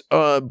 does,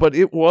 but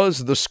it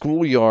was the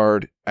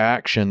schoolyard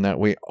action that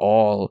we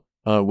all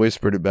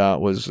whispered about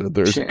was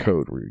there's Sure. a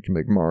code where you can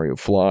make Mario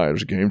fly.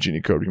 There's a Game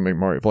Genie code where you can make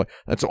Mario fly.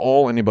 That's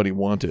all anybody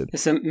wanted.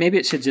 So maybe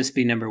it should just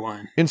be number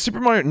one. In Super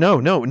Mario,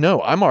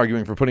 no. I'm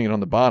arguing for putting it on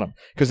the bottom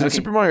because in Okay.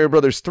 Super Mario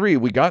Brothers 3,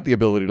 we got the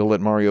ability to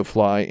let Mario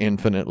fly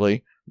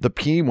infinitely. The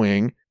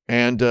P-wing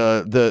and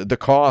the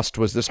cost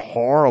was this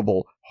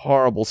horrible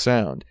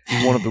sound.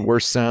 One of the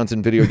worst sounds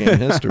in video game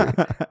history.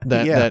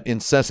 That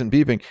incessant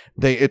beeping.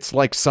 It's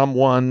like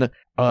someone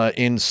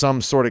in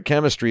some sort of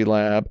chemistry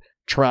lab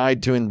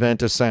tried to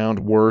invent a sound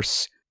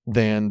worse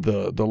than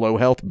the low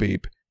health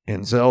beep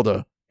in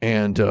Zelda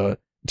and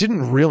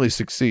didn't really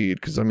succeed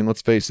because, I mean,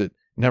 let's face it,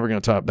 never going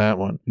to top that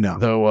one. No.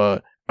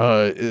 Though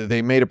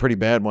they made a pretty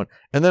bad one.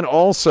 And then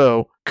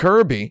also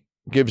Kirby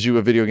gives you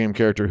a video game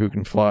character who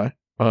can fly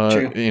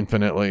True.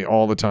 infinitely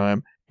all the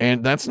time.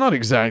 And that's not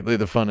exactly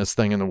the funnest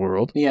thing in the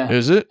world. Yeah.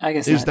 Is it? I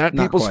guess Is not. that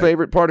Not people's quite.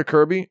 favorite part of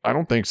Kirby? I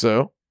don't think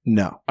so.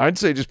 No. I'd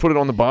say just put it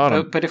on the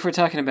bottom. But if we're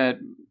talking about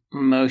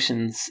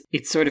motions,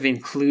 it sort of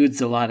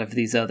includes a lot of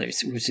these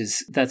others,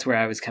 that's where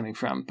I was coming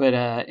from. But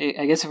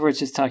I guess if we're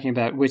just talking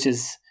about which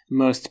is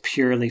most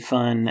purely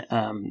fun,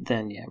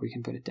 then yeah, we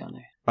can put it down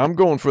there. I'm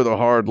going for the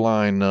hard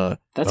line.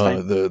 That's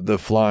fine. The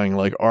flying,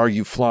 like, are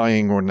you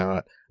flying or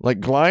not? Like,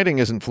 gliding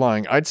isn't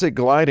flying. I'd say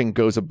gliding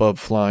goes above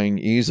flying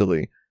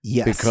easily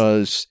Yes.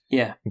 because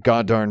Yeah.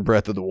 goddarn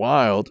Breath of the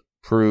Wild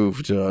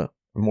proved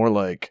more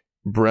like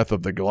Breath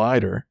of the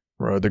Glider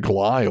or the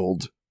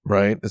Glide,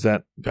 right? Is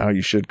that how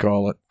you should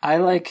call it? I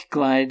like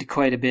glide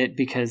quite a bit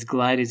because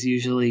glide is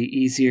usually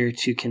easier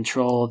to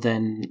control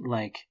than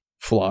like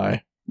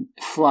Fly.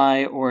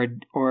 fly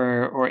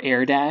or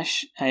air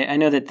dash. I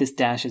know that this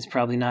dash is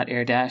probably not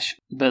air dash,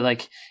 but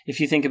like if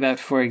you think about,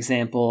 for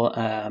example,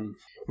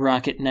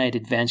 Rocket Knight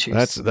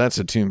Adventures. That's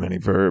a too many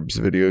verbs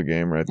video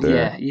game right there.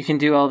 Yeah, you can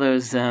do all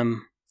those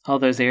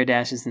air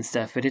dashes and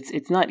stuff, but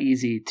it's not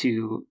easy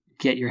to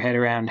get your head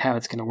around how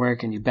it's going to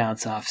work, and you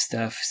bounce off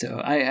stuff.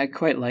 So I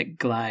quite like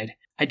glide.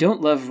 I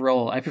don't love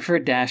roll. I prefer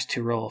dash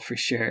to roll for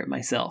sure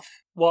myself.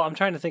 Well, I'm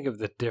trying to think of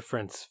the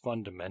difference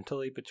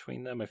fundamentally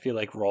between them. I feel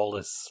like roll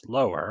is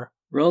slower.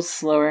 Roll's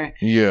slower.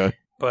 Yeah.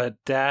 But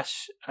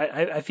dash,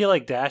 I feel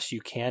like dash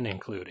you can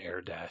include air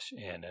dash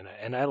in,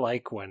 and I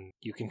like when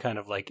you can kind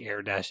of like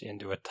air dash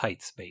into a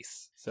tight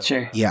space. So,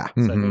 Sure. Yeah.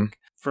 So Mhm. I think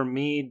for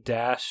me,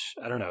 dash,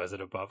 I don't know, is it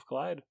above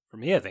glide? For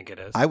me, I think it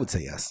is. I would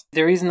say yes.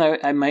 The reason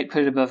I might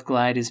put it above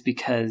glide is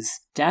because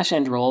dash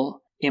and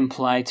roll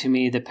imply to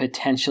me the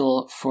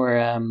potential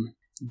for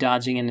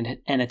dodging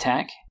an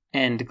attack,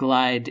 and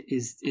glide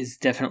is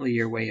definitely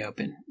your way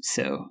open.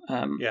 So,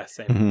 Yeah,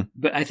 same. Mhm.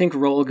 but I think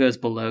roll goes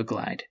below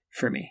glide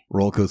for me.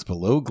 Roll goes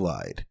below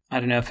glide. I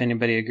don't know if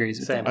anybody agrees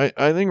with Same. that.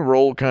 I think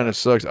roll kind of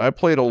sucks. I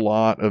played a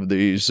lot of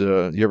these.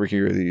 You ever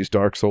hear of these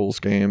Dark Souls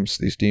games,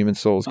 these Demon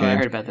Souls I games,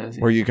 heard about those.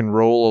 where you can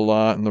roll a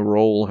lot, and the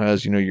roll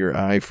has your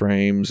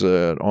iframes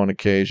on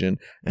occasion,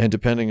 and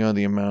depending on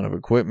the amount of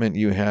equipment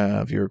you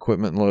have, your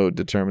equipment load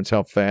determines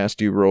how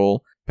fast you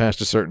roll. Past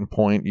a certain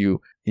point,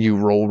 you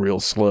roll real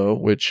slow,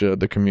 which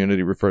the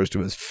community refers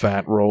to as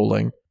fat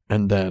rolling.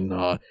 And then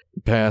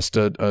past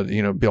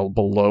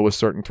below a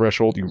certain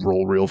threshold, you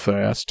roll real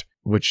fast,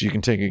 which you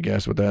can take a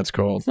guess what that's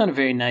called. It's not a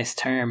very nice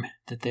term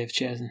that they've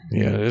chosen.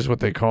 Yeah, it is what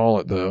they call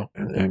it, though.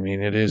 I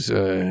mean, it is.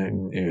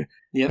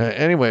 Yep.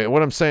 Anyway,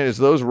 what I'm saying is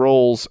those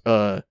rolls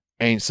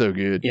ain't so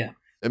good. Yeah.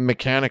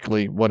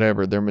 Mechanically,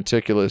 whatever, they're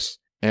meticulous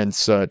and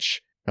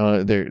such.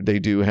 They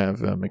do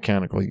have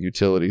mechanical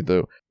utility,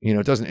 though.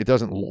 It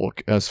doesn't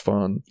look as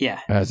fun Yeah.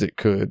 as it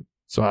could.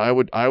 So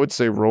I would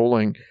say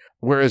rolling,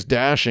 whereas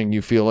dashing,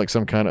 you feel like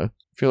some kind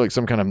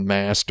of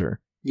master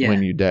Yeah.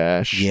 when you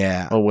dash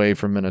Yeah. away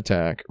from an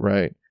attack,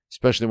 right?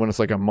 Especially when it's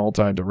like a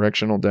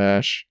multi-directional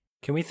dash.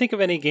 Can we think of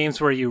any games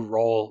where you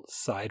roll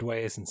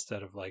sideways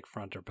instead of like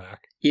front or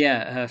back?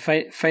 Yeah,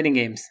 fighting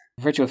games.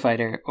 Virtua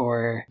Fighter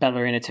or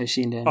Ballerina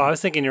Toshinden. Oh, I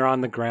was thinking you're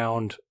on the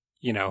ground,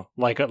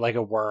 like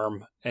a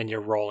worm, and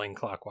you're rolling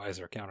clockwise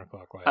or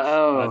counterclockwise.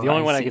 Oh, the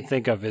only I one I see. can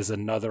think of is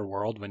Another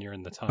World when you're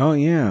in the tunnel. Oh,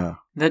 yeah.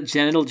 That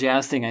genital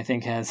jousting, I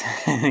think, has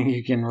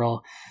you can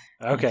roll.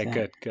 Okay,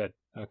 Okay. good.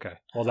 Okay,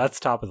 well that's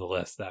top of the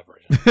list, that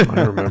version.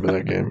 I remember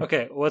that game.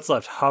 Okay, what's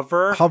left?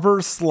 Hover.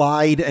 Hover,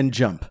 slide, and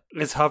jump.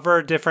 Is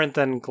hover different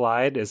than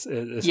glide? Is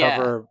Yeah.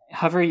 hover?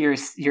 Hover,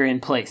 you're in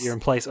place. You're in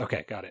place.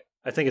 Okay, got it.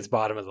 I think it's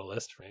bottom of the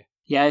list for me.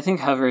 Yeah, I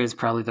think hover is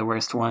probably the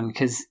worst one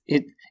because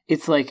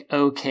it's like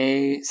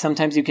okay.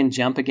 Sometimes you can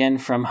jump again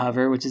from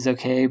hover, which is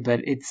okay, but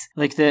it's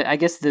like I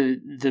guess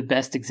the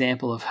best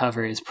example of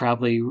hover is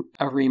probably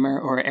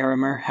Arimer or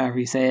Arimer, however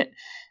you say it,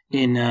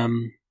 in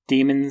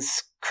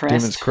Demon's Crest.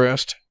 Demon's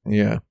Crest.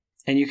 Yeah.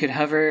 And you could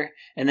hover,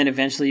 and then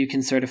eventually you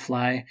can sort of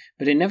fly,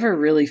 but it never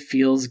really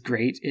feels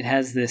great. It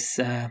has this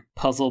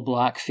puzzle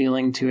block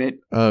feeling to it.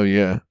 Oh,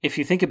 yeah. If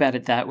you think about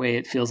it that way,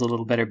 it feels a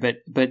little better,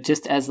 but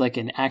just as like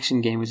an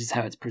action game, which is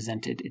how it's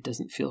presented, it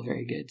doesn't feel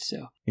very good.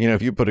 So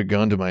If you put a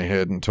gun to my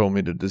head and told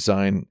me to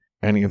design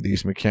any of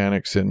these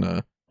mechanics in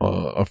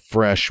a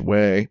fresh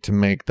way to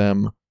make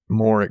them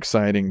more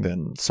exciting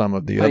than some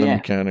of the Oh, other yeah.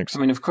 mechanics. I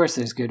mean, of course,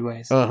 there's good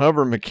ways. A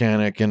hover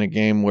mechanic in a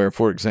game where,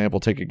 for example,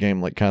 take a game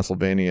like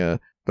Castlevania,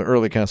 the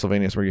early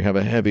Castlevanias where you have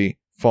a heavy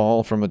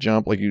fall from a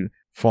jump, like you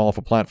fall off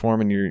a platform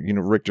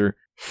and Richter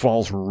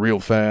falls real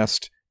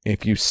fast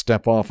if you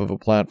step off of a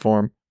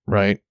platform,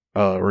 right?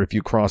 Or if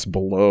you cross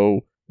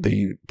below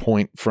the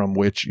point from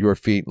which your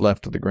feet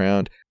left the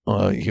ground,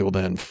 he'll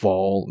then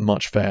fall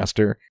much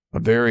faster. A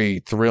very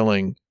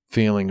thrilling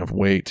feeling of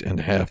weight and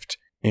heft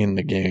in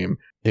the game.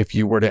 If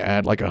you were to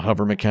add like a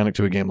hover mechanic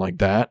to a game like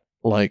that,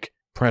 like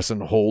press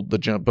and hold the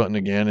jump button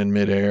again in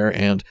midair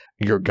and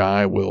your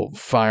guy will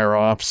fire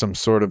off some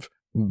sort of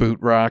boot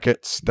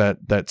rockets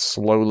that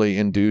slowly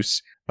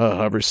induce a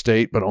hover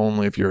state, but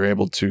only if you're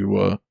able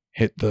to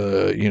hit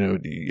the,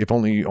 if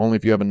only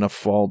if you have enough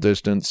fall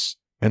distance.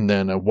 And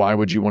then why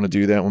would you want to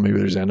do that? Well, maybe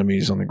there's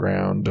enemies on the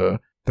ground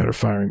that are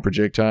firing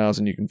projectiles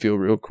and you can feel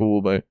real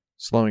cool by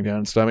slowing down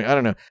and stopping. I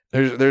don't know.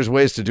 There's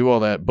ways to do all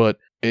that, but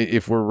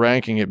if we're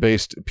ranking it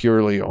based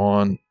purely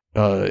on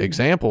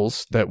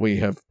examples that we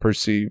have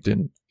perceived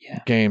in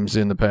games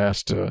in the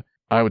past,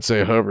 I would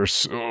say hover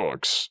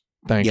sucks.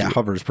 Thank you. Yeah,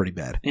 hover is pretty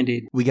bad.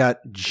 Indeed. We got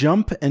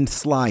jump and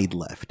slide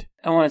left.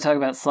 I want to talk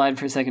about slide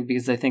for a second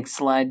because I think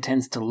slide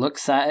tends to look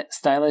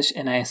stylish,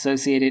 and I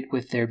associate it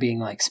with there being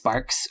like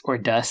sparks or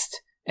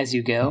dust as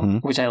you go,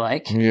 which I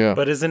like. Yeah.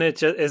 But isn't it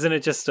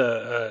just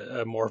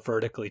a more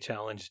vertically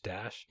challenged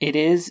dash? It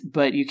is,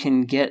 but you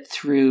can get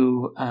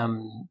through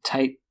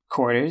tight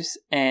quarters,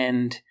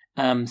 and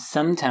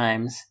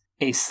sometimes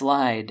a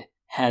slide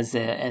has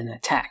an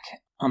attack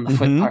on the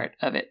foot part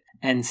of it.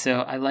 And so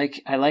I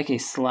like a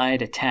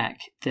slide attack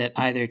that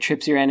either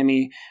trips your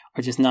enemy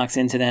or just knocks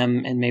into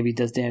them and maybe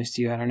does damage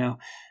to you. I don't know.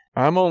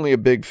 I'm only a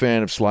big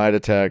fan of slide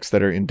attacks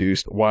that are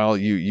induced while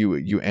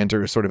you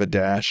enter sort of a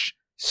dash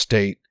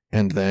state,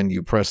 and then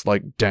you press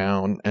like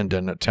down and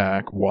then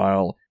attack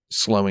while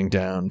slowing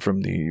down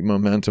from the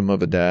momentum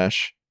of a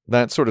dash.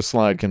 That sort of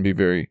slide can be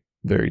very,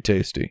 very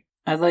tasty.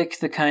 I like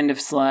the kind of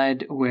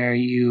slide where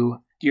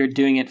you're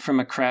doing it from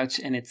a crouch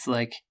and it's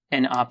like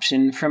an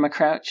option from a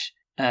crouch,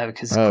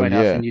 because quite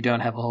often you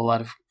don't have a whole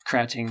lot of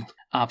crouching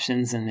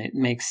options, and it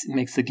makes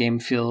the game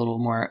feel a little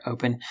more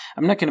open.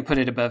 I'm not going to put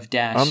it above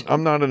dash.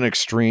 I'm not an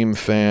extreme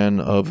fan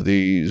of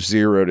the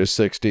 0 to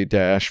 60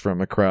 dash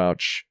from a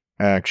crouch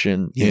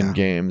action in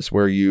games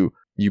where you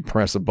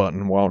press a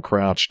button while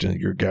crouched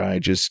and your guy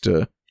just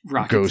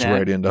goes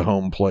right into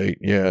home plate.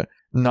 Yeah,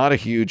 not a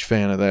huge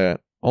fan of that.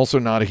 Also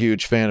not a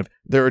huge fan of,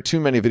 there are too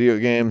many video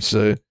games,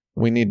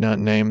 we need not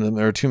name them,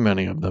 there are too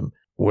many of them,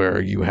 where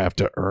you have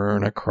to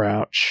earn a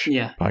crouch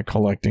by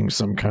collecting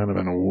some kind of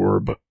an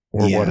orb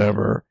or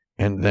whatever,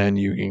 and then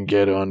you can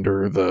get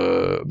under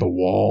the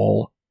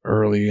wall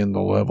early in the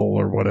level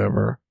or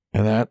whatever,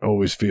 and that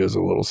always feels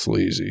a little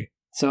sleazy.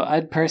 So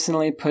I'd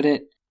personally put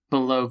it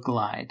below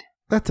glide.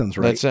 That sounds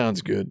right. That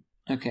sounds good.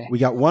 Okay. We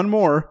got one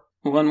more.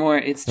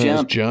 It's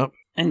jump. Jump.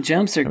 And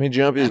jumps are...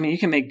 jump is... you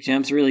can make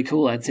jumps really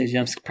cool. I'd say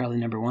jump's probably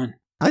number one.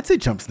 I'd say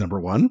jump's number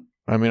one.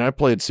 I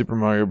played Super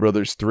Mario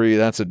Brothers 3.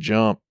 That's a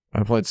jump.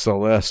 I played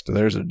Celeste.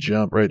 There's a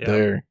jump right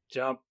there.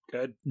 Jump.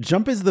 Good.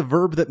 Jump is the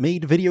verb that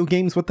made video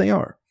games what they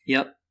are.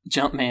 Yep.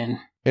 Jump man.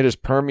 It has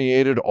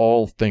permeated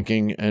all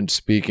thinking and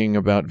speaking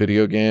about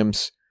video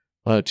games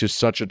to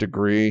such a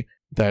degree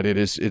that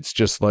it's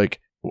just like,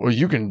 well,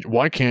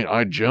 why can't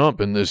I jump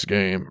in this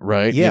game,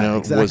 right? Yeah,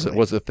 exactly.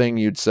 Was a thing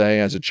you'd say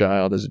as a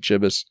child, as a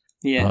chibis,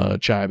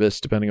 chibis,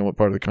 depending on what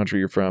part of the country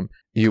you're from.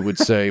 You would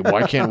say,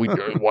 why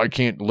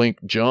can't Link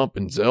jump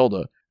in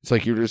Zelda? It's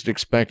like you're just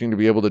expecting to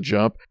be able to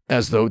jump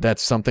as though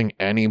that's something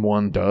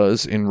anyone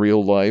does in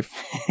real life.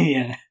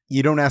 Yeah.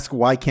 You don't ask,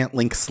 why can't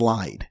Link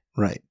slide?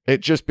 Right.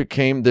 It just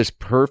became this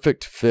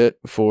perfect fit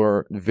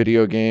for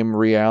video game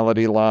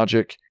reality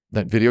logic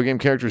that video game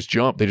characters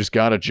jump. They just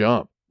gotta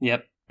jump.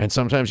 Yep. And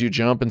sometimes you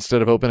jump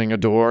instead of opening a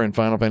door in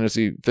Final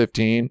Fantasy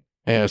 15.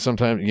 And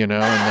sometimes, and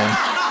then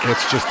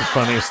it's just the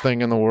funniest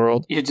thing in the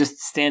world. You're just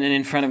standing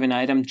in front of an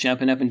item,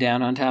 jumping up and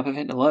down on top of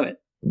it. I love it.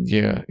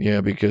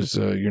 Yeah, because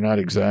you're not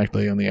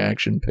exactly on the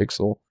action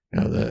pixel.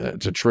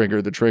 To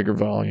trigger the trigger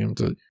volume,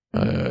 to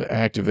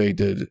activate,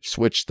 to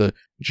switch the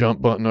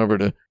jump button over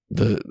to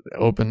the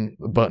open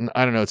button.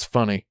 I don't know, it's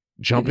funny.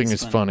 Jumping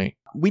is funny.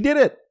 We did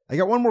it! I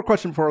got one more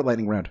question for our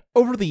lightning round.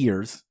 Over the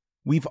years,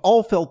 we've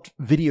all felt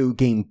video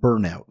game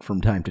burnout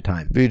from time to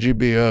time.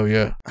 VGBO,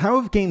 yeah.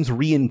 How have games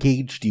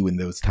re-engaged you in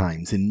those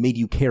times and made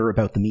you care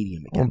about the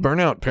medium again? Well,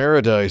 Burnout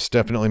Paradise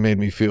definitely made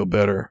me feel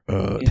better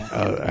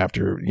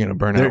after,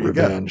 Burnout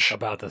Revenge. Go.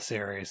 About the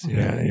series.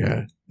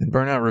 Yeah. In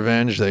Burnout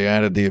Revenge, they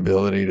added the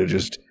ability to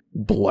just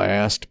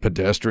blast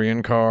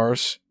pedestrian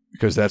cars,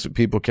 because that's what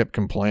people kept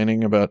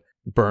complaining about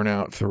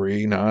Burnout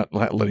 3, not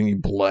letting you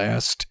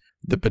blast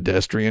the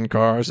pedestrian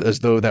cars, as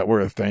though that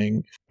were a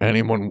thing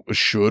anyone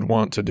should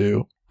want to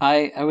do.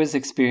 I was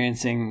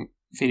experiencing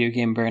video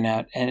game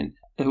burnout, and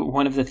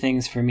one of the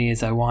things for me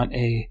is I want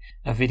a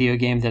video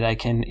game that I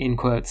can, in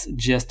quotes,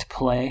 just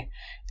play.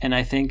 And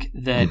I think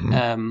that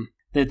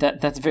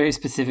that's very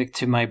specific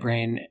to my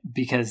brain,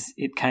 because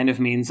it kind of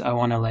means I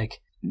want to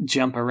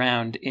jump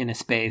around in a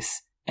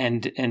space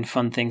and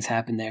fun things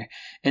happen there.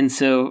 And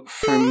so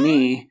for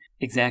me,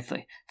 a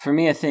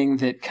thing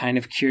that kind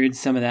of cured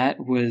some of that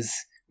was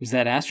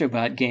that Astro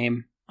Bot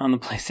game on the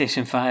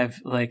PlayStation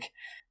 5.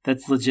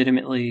 That's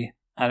legitimately,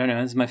 I don't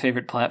know, it's my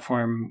favorite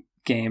platform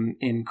game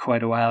in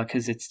quite a while,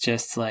 because it's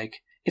just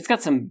it's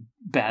got some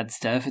bad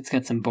stuff, it's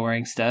got some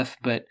boring stuff,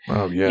 but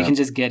you can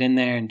just get in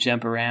there and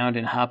jump around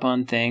and hop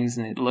on things,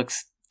 and it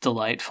looks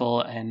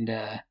delightful, and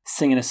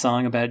singing a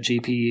song about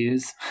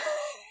GPUs.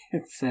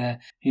 It's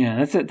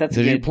that's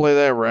Did you play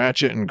that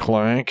Ratchet and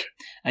Clank?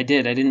 I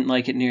did. I didn't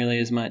like it nearly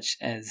as much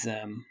as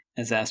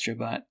Astro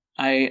Bot.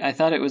 I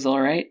thought it was all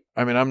right.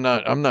 I'm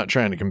not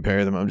trying to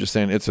compare them. I'm just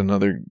saying it's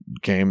another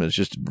game that's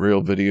just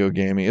real video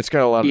gaming. It's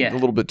got a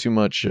little bit too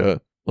much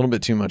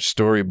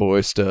story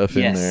boy stuff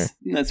in there. Yes,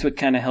 that's what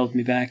kind of held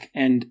me back.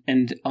 And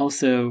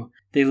also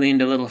they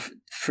leaned a little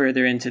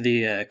further into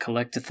the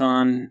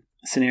collectathon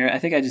scenario. I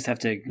think I just have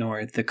to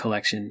ignore the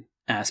collection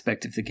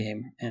aspect of the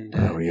game and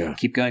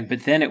keep going.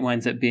 But then it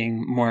winds up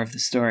being more of the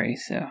story.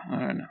 So I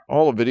don't know.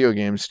 All the video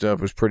game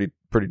stuff was pretty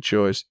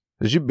choice.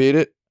 Did you beat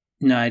it?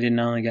 No, I didn't.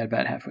 I only got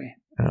about halfway.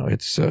 Oh,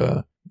 it's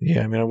I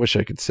wish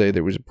I could say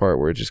there was a part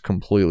where it just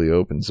completely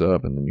opens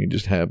up and then you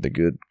just have the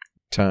good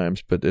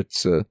times, but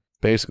it's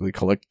basically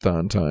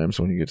collectathon times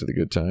when you get to the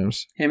good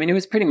times. Yeah, it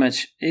was pretty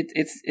much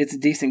it's a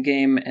decent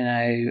game, and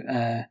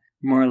I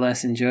more or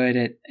less enjoyed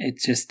it.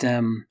 It's just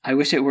I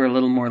wish it were a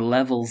little more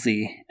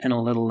levelsy and a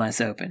little less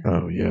open.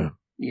 Oh yeah.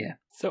 Yeah.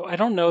 So I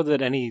don't know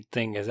that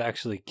anything has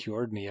actually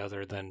cured me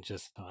other than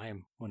just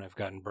time when I've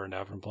gotten burned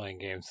out from playing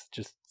games.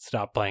 Just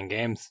stop playing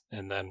games,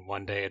 and then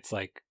one day it's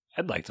like,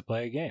 I'd like to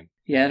play a game.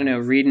 Yeah, I don't know,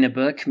 reading a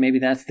book, maybe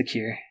that's the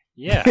cure.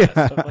 Yeah,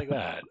 stuff like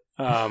that.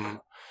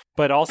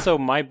 But also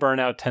my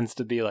burnout tends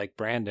to be like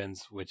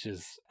Brandon's, which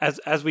is,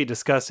 as we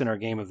discussed in our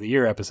Game of the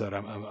Year episode,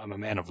 I'm a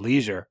man of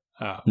leisure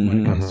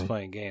when it comes to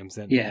playing games.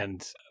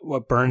 And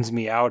what burns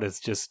me out is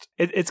just,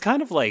 it's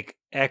kind of like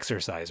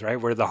exercise,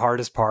 right? Where the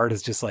hardest part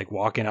is just like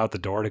walking out the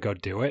door to go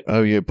do it.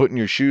 Oh, yeah, putting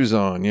your shoes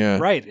on, yeah.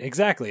 Right,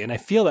 exactly. And I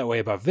feel that way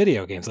about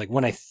video games. Like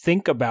when I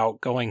think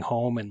about going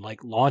home and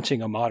like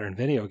launching a modern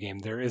video game,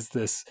 there is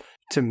this,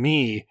 to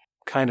me,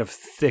 kind of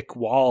thick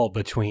wall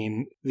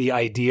between the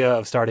idea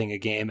of starting a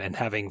game and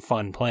having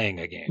fun playing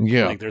a game.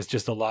 Yeah. Like there's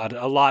just a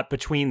lot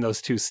between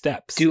those two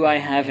steps. Do I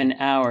have an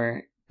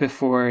hour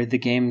before the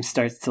game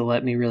starts to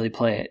let me really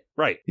play it?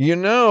 Right. You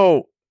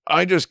know,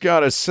 I just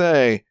gotta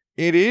say,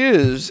 it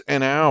is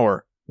an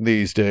hour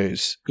these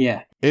days.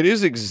 Yeah. It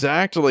is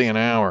exactly an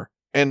hour.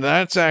 And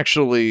that's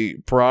actually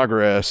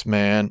progress,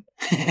 man.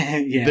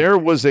 Yeah. There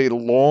was a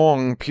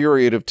long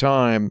period of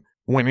time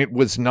when it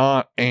was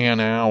not an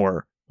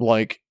hour.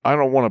 Like, I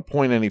don't want to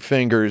point any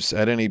fingers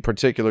at any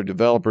particular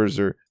developers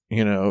or,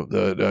 you know,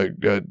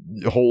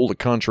 the whole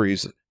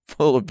countries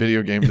full of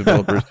video game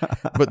developers.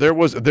 But there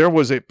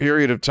was a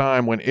period of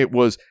time when it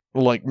was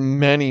like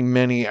many,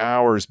 many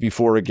hours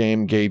before a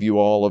game gave you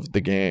all of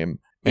the game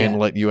and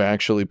let you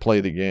actually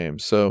play the game.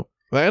 So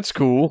that's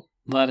cool.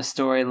 A lot of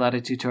story, a lot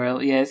of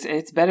tutorial. Yeah,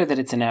 it's better that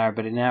it's an hour,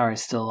 but an hour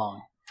is still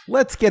long.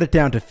 Let's get it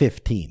down to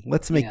 15.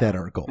 Let's make that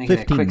our goal. Make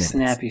 15 it a quick, minutes.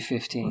 snappy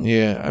 15.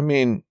 Yeah, I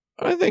mean,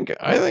 I think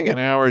an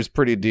hour is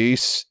pretty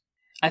decent.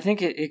 I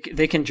think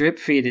they can drip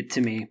feed it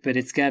to me, but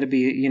it's got to be,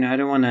 you know, I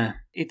don't want to,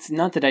 it's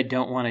not that I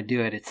don't want to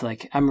do it. It's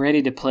like, I'm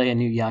ready to play a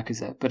new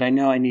Yakuza, but I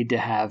know I need to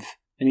have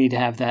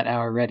that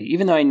hour ready,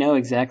 even though I know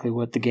exactly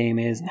what the game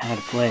is and how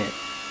to play it.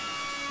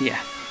 Yeah.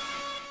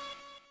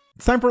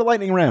 It's time for a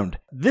lightning round.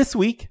 This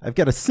week, I've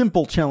got a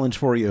simple challenge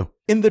for you.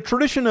 In the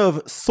tradition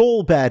of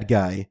Soul Bad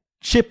Guy,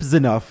 Chip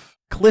Zinoff,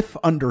 Cliff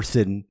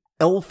Anderson,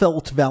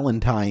 Elfelt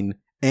Valentine,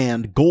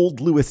 and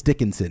Gold Lewis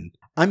Dickinson,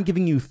 I'm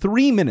giving you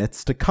 3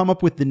 minutes to come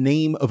up with the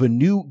name of a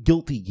new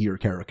Guilty Gear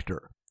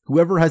character.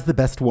 Whoever has the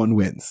best one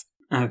wins.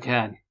 Oh,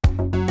 God.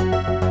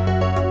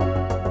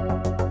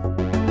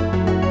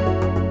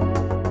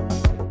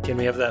 Can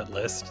we have that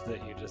list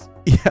that you just...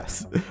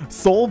 Yes.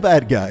 Soul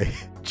Bad Guy,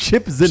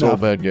 Chip Soul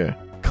Zinoff, Bad Guy.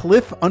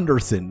 Cliff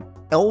Anderson,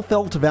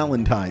 Elfelt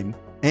Valentine,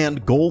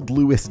 and Gold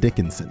Lewis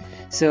Dickinson.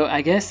 So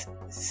I guess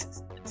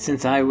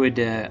since I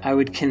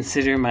would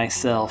consider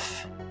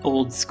myself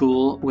old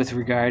school with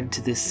regard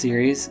to this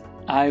series,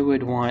 I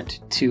would want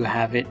to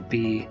have it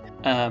be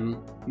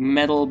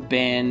metal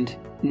band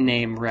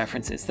name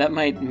references. That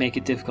might make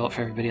it difficult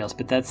for everybody else,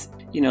 but that's,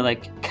 you know,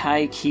 like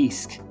Kai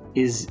Kiske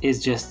is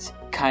just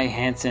Kai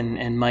Hansen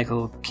and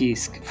Michael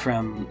Kiske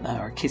from,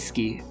 or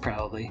Kiske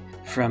probably,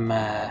 from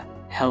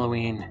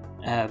Halloween,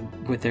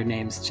 with their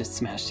names just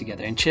smashed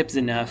together. And Chip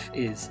Zinoff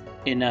is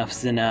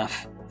Enough's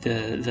Enough,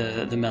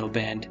 the metal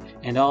band,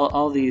 and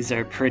all these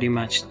are pretty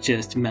much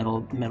just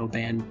metal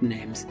band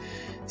names.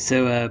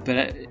 So,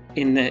 but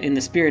in the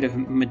spirit of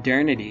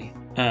modernity,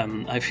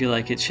 I feel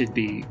like it should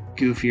be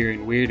goofier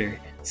and weirder.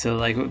 So,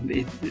 like,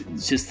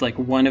 it's just like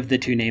one of the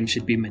two names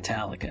should be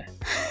Metallica.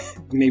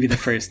 Maybe the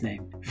first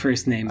name.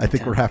 I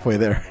think we're halfway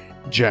there.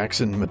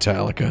 Jackson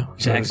Metallica.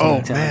 Jackson Oh,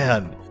 Metallica.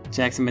 man.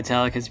 Jackson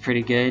Metallica is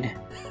pretty good.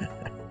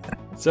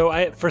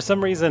 So for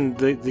some reason,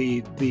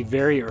 the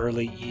very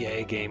early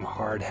EA game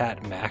Hard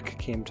Hat Mac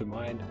came to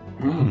mind.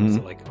 Mm-hmm.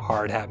 So like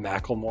Hard Hat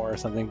Macklemore or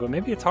something, but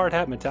maybe it's Hard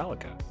Hat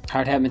Metallica.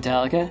 Hard Hat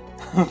Metallica?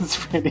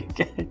 That's pretty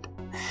good.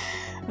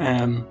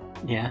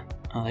 Yeah,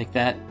 I like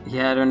that.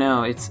 Yeah, I don't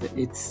know.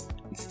 It's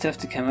tough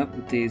to come up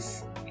with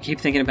these. I keep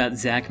thinking about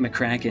Zach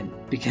McCracken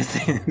because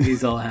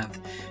these all have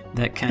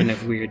that kind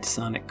of weird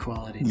sonic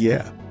quality.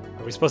 Yeah.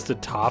 Are we supposed to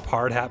top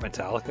Hard Hat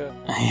Metallica?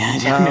 I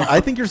don't know. I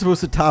think you're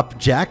supposed to top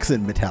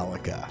Jackson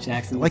Metallica.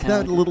 Jackson I like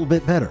that a Metallica. little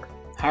bit better.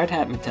 Hard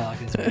Hat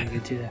Metallica is pretty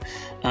good too,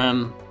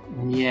 though.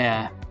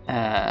 Yeah.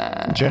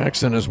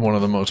 Jackson is one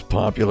of the most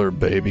popular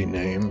baby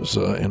names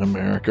in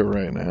America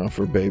right now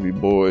for baby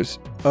boys.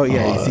 Oh,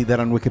 yeah. You see that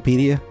on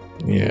Wikipedia?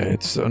 Yeah,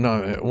 it's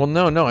no. Well,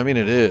 no. I mean,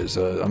 it is.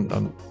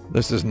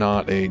 This is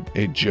not a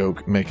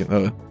joke.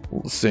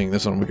 Seeing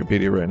this on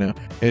Wikipedia right now,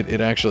 it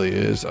actually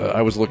is.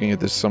 I was looking at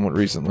this somewhat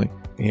recently.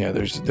 Yeah,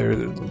 there's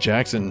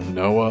Jackson,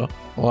 Noah.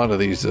 A lot of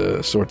these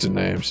sorts of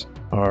names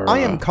are. I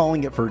am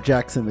calling it for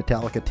Jackson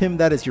Metallica. Tim,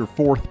 that is your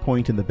 4th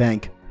point in the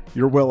bank.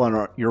 You're well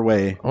on your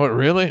way. Oh,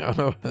 really?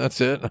 Oh, that's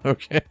it.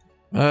 Okay,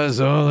 that's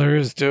all there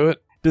is to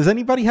it. Does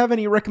anybody have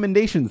any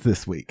recommendations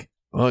this week?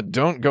 Well,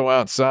 don't go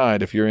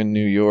outside if you're in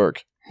New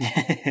York.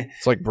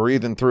 It's like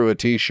breathing through a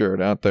t-shirt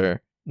out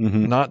there.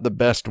 Mm-hmm. Not the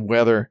best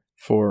weather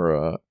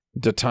for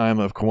the time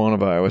of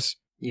coronavirus.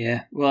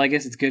 Yeah. Well, I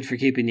guess it's good for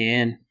keeping you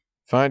in.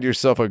 Find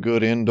yourself a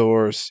good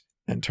indoors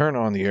and turn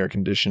on the air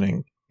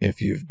conditioning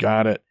if you've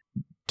got it.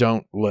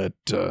 Don't let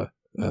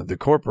the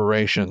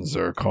corporations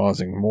are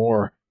causing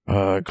more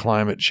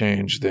climate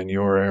change than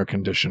your air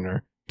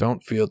conditioner.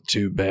 Don't feel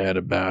too bad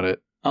about it.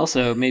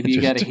 Also, maybe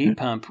you got a heat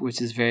pump,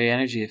 which is very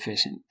energy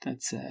efficient.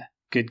 That's a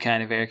good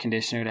kind of air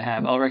conditioner to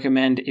have. I'll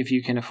recommend, if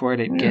you can afford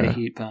it, get a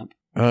heat pump.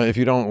 If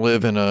you don't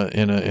live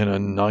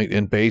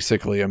in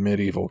basically a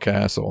medieval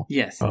castle,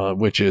 yes,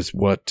 which is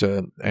what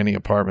any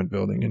apartment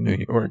building in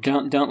New York.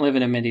 Don't live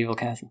in a medieval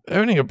castle.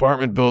 Any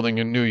apartment building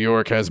in New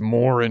York has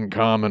more in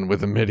common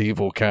with a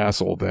medieval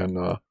castle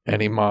than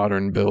any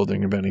modern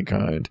building of any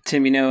kind.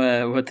 Tim, you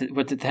know what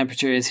the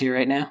temperature is here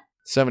right now?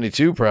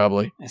 72,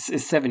 probably.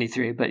 It's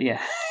 73, but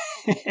yeah.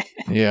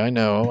 Yeah, I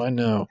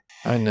know.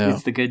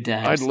 It's the good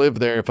times. I'd live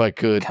there if I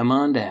could. Come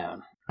on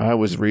down. I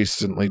was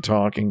recently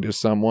talking to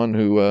someone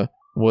who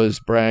was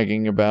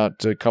bragging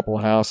about a couple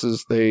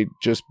houses they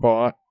just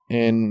bought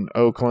in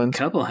Oakland.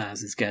 Couple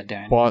houses,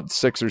 goddarn. Bought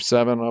 6 or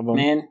 7 of them.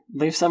 Man,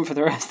 leave some for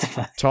the rest of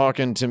us.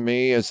 Talking to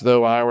me as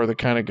though I were the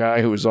kind of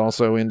guy who was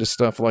also into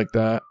stuff like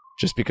that,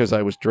 just because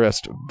I was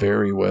dressed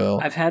very well.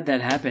 I've had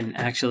that happen,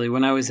 actually,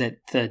 when I was at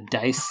the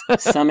DICE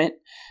Summit.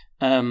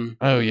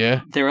 Oh,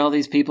 yeah? There were all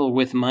these people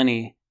with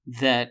money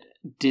that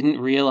didn't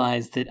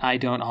realize that I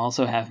don't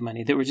also have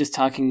money, that were just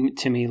talking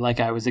to me like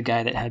I was a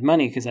guy that had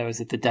money because I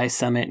was at the DICE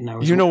Summit and I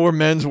was... You know where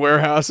Men's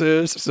Warehouse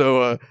is?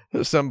 So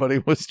somebody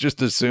was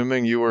just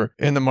assuming you were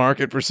in the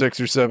market for 6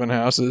 or 7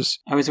 houses.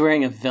 I was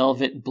wearing a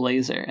velvet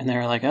blazer and they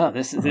were like, oh,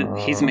 this is it.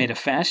 He's made a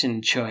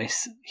fashion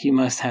choice. He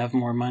must have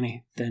more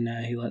money than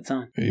he lets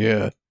on.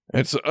 Yeah.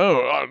 It's,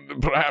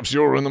 perhaps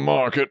you're in the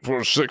market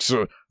for 6,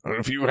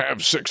 if you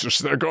have 6,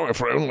 they're going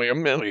for only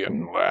 $1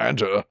 million,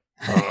 lad.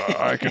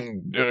 I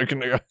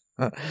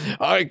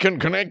can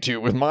connect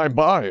you with my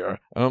buyer.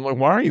 And I'm like,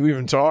 why are you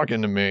even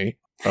talking to me?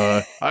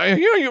 I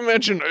hear you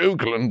mentioned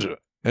Oakland.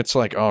 It's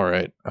like, all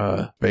right,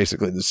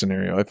 basically the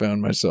scenario I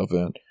found myself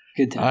in.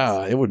 Good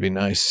times. It would be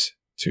nice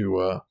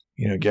to,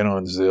 get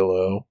on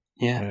Zillow.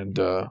 Yeah. And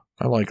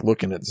I like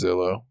looking at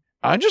Zillow.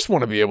 I just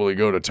want to be able to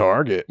go to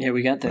Target. Yeah,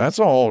 we got that. That's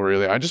all,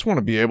 really. I just want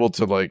to be able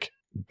to,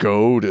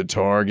 go to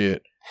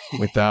Target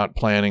without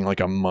planning,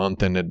 a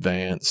month in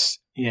advance.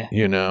 Yeah.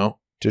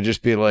 To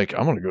just be like,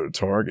 I'm going to go to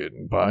Target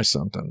and buy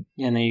something.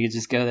 Yeah, and then you could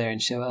just go there and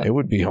show up. It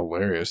would be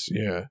hilarious,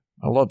 yeah.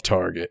 I love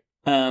Target.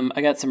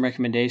 I got some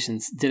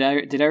recommendations. Did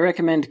I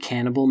recommend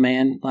Cannibal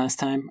Man last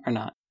time or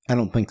not? I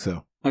don't think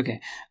so.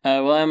 Okay.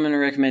 Well, I'm going to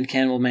recommend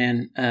Cannibal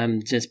Man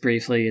just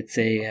briefly. It's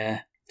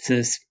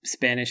a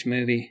Spanish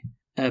movie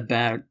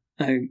about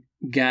a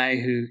guy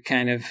who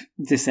kind of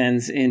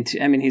descends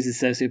into... I mean, he's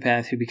a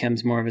sociopath who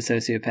becomes more of a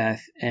sociopath,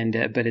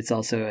 and but it's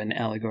also an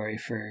allegory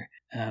for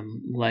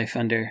life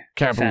under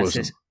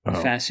capitalism.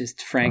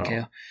 Fascist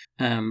Franco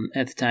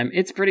at the time.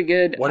 It's pretty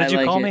good. What did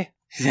you call me?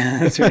 Yeah,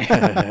 that's right.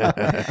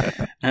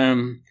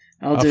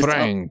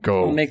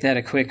 I'll make that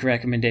a quick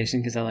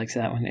recommendation because I like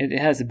that one. It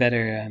has a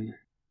better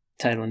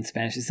title in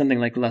Spanish. It's something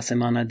like La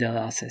Semana del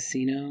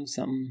Asesino,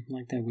 something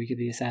like that, Week of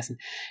the Assassin.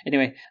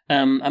 Anyway,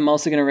 I'm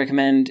also going to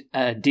recommend,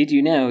 did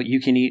you know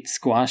you can eat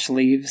squash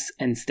leaves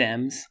and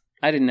stems?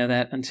 I didn't know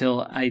that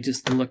until I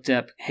just looked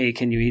up, hey,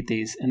 can you eat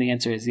these? And the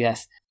answer is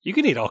yes. You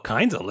can eat all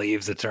kinds of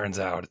leaves, it turns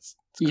out. It's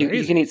you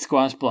crazy. can eat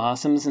squash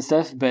blossoms and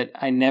stuff, but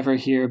I never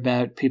hear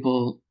about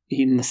people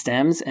eating the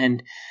stems,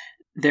 and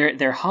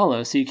they're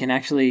hollow, so you can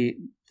actually...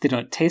 They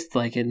don't taste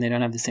like it, and they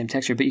don't have the same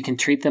texture, but you can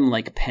treat them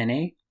like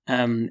penne.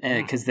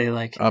 Because they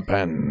a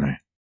pen.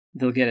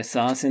 They'll get a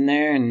sauce in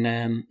there, and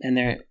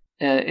they're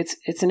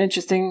it's an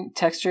interesting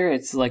texture.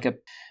 It's like a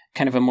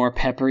kind of a more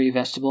peppery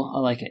vegetable. I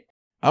like it.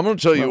 I'm gonna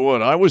tell you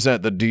what. I was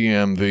at the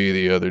DMV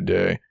the other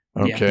day.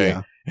 Okay,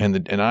 yeah.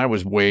 And I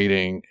was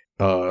waiting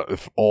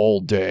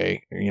all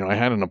day. I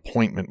had an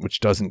appointment,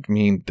 which doesn't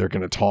mean they're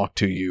gonna talk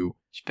to you.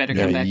 You better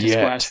come back to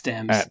squash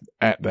stems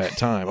at that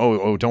time.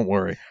 Oh, don't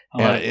worry.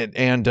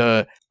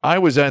 I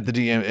was at the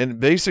DM, and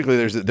basically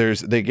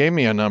they gave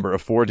me a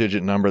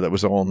 4-digit number that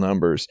was all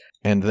numbers,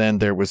 and then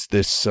there was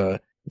this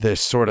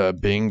sort of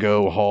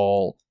bingo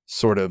hall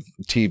sort of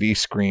TV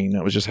screen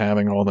that was just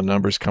having all the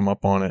numbers come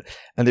up on it,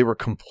 and they were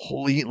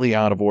completely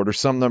out of order.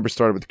 Some numbers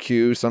started with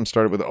Q, some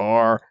started with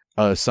R,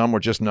 some were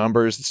just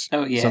numbers.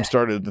 Oh yeah. Some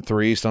started in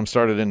 3, some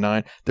started in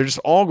 9. They're just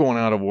all going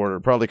out of order,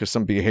 probably because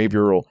some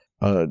behavioral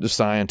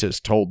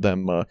scientist told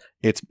them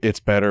it's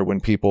better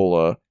when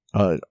people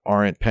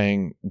aren't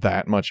paying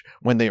that much,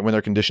 when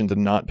they're conditioned to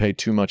not pay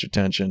too much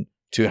attention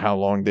to how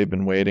long they've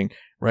been waiting,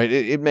 right?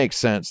 It makes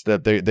sense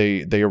that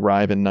they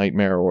arrive in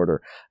nightmare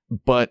order,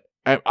 but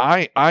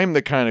I'm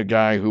the kind of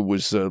guy who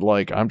was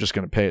I'm just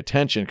going to pay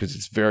attention because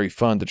it's very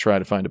fun to try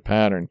to find a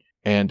pattern,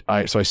 and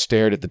so I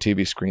stared at the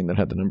TV screen that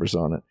had the numbers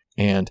on it,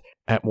 and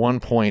at one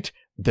point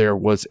there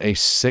was a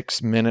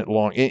 6-minute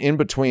long in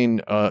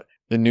between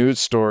the news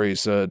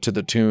stories to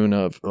the tune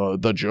of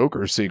the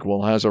Joker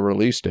sequel has a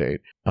release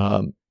date.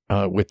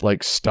 With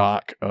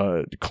stock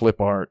clip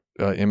art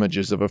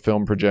images of a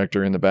film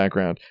projector in the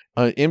background.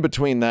 In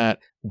between that,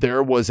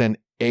 there was an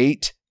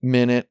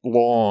 8-minute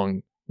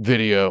long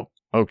video,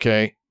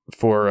 okay,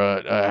 for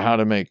how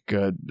to make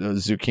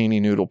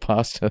zucchini noodle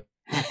pasta.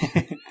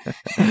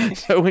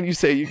 So when you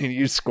say you can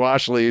use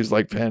squash leaves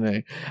like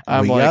penne,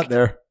 I'm we got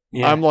there.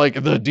 Yeah. I'm like,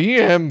 the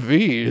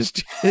DMV is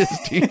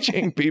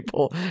teaching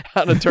people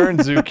how to turn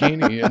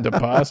zucchini into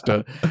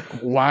pasta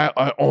while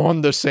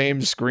on the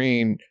same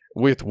screen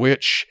with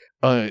which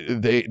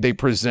they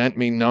present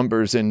me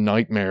numbers in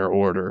nightmare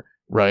order,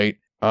 right?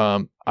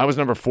 I was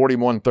number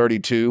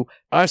 4132.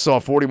 I saw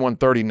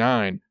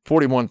 4139,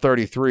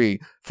 4133,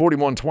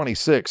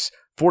 4126,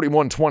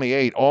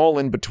 4128, all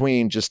in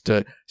between, just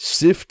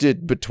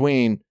sifted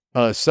between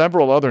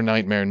several other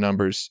nightmare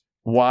numbers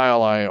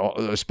while I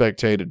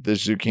spectated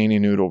this zucchini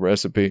noodle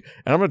recipe.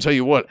 And I'm going to tell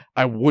you what,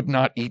 I would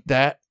not eat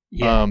that.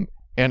 Yeah.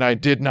 And I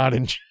did not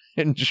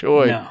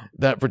enjoy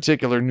that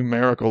particular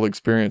numerical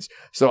experience.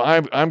 So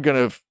I'm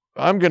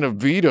gonna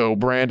veto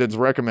Brandon's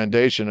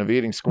recommendation of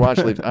eating squash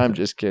leaves. I'm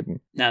just kidding.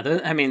 No,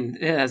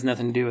 it has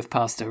nothing to do with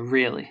pasta,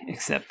 really,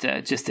 except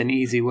just an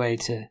easy way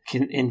to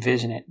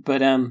envision it.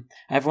 But I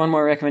have one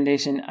more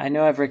recommendation. I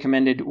know I've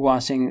recommended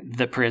watching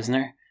The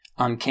Prisoner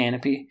on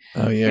Canopy.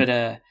 Oh, yeah.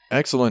 But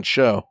excellent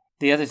show.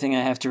 the other thing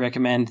I have to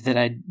recommend that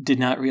I did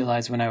not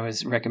realize when I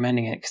was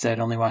recommending it, because I'd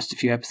only watched a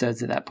few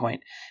episodes at that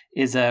point,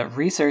 is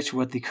research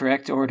what the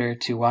correct order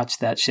to watch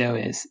that show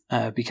is,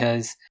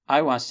 because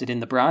I watched it in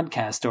the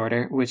broadcast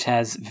order, which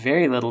has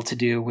very little to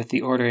do with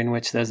the order in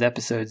which those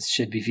episodes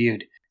should be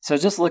viewed. So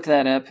just look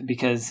that up,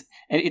 because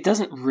it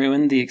doesn't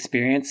ruin the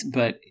experience,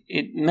 but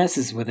it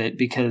messes with it,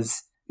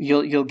 because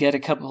you'll get a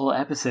couple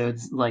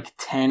episodes, like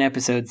 10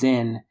 episodes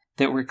in,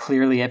 that were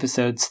clearly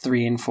episodes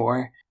 3 and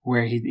 4,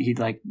 where he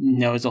like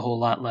knows a whole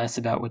lot less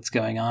about what's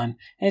going on.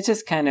 And it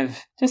just kind of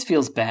just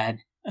feels bad.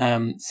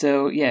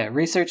 So yeah,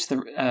 research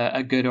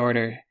a good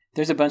order.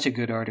 There's a bunch of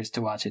good orders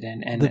to watch it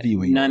in, and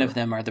none of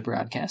them are the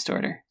broadcast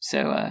order.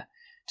 So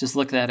just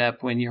look that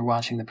up when you're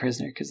watching The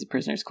Prisoner, because The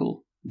Prisoner's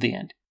cool. The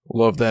end.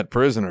 Love that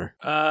Prisoner.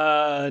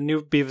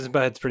 New Beavis and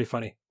Butthead's pretty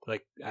funny.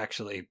 Like,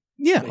 actually.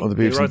 Yeah. The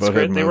Beavis and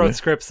Butthead movie. They wrote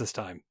scripts this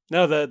time.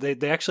 No,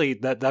 they actually,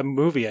 that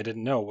movie I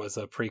didn't know was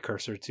a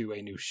precursor to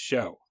a new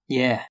show.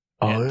 Yeah.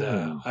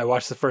 And I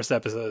watched the first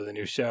episode of the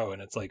new show,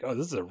 and it's like, oh,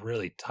 this is a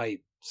really tight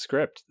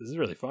script. This is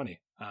really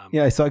funny.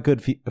 Yeah, I saw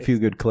a few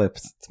good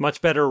clips. It's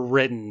much better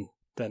written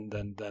than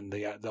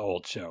the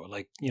old show.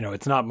 Like, you know,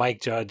 it's not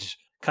Mike Judge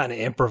kind of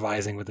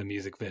improvising with the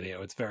music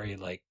video. It's very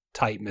like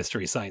tight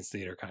mystery science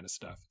theater kind of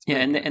stuff. Yeah,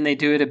 and they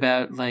do it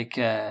about like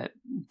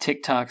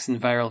TikToks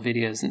and viral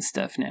videos and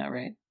stuff now,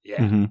 right? Yeah,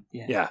 Mm-hmm.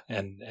 yeah,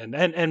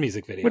 and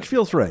music videos, which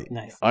feels right.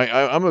 Nice.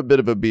 I'm a bit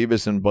of a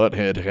Beavis and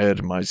Butthead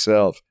head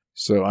myself,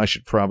 so I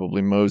should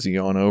probably mosey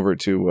on over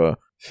to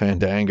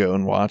Fandango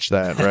and watch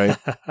that, right?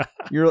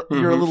 You're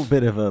a little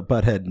bit of a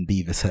Butthead and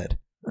Beavis head.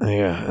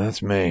 Yeah,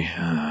 that's me.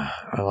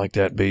 I like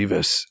that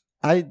Beavis.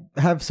 I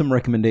have some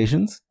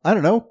recommendations. I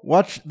don't know.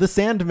 Watch The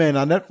Sandman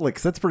on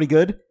Netflix. That's pretty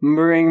good.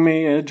 Bring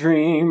me a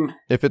dream.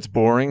 If it's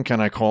boring,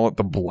 can I call it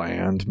The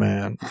Bland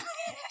Man?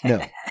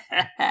 No.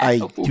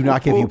 I do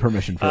not give you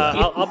permission for that.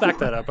 I'll back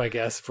that up, I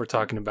guess, if we're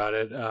talking about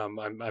it.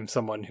 I'm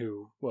someone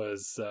who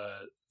was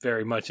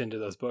very much into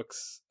those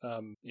books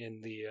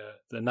in the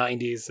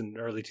 90s and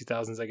early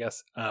 2000s, I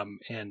guess.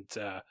 And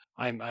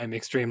I'm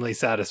extremely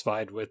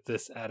satisfied with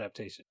this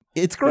adaptation.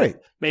 It's great.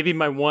 Maybe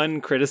my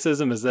one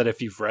criticism is that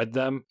if you've read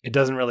them, it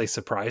doesn't really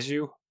surprise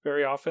you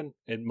very often.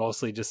 It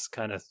mostly just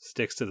kind of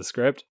sticks to the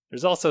script.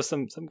 There's also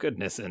some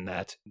goodness in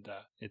that. And,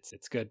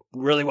 it's good.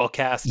 Really well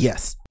cast.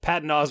 Yes.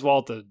 Patton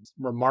Oswalt, a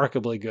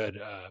remarkably good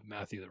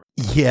Matthew.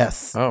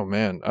 Yes. Oh,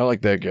 man. I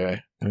like that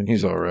guy. I mean,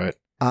 he's all right.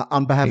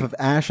 On behalf of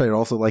Ash, I'd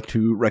also like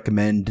to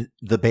recommend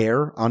The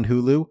Bear on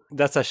Hulu.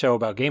 That's a show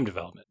about game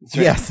development.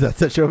 Yes,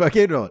 that's a show about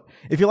game development.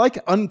 If you like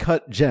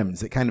uncut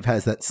gems, it kind of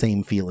has that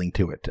same feeling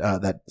to it.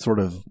 That sort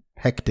of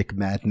hectic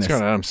madness. It's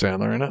got Adam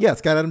Sandler in it. Yeah,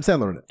 it's got Adam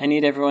Sandler in it. I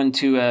need everyone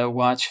to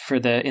watch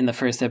in the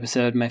first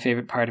episode, my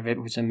favorite part of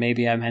it, which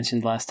maybe I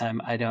mentioned last time,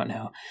 I don't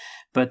know.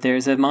 But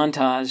there's a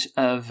montage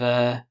of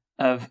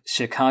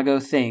Chicago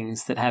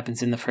things that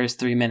happens in the first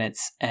 3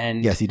 minutes,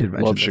 and yes, you did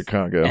mention Love this.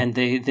 Chicago. And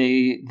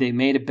they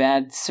made a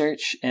bad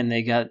search, and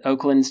they got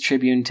Oakland's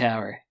Tribune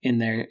Tower in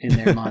their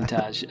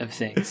montage of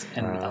things,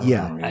 and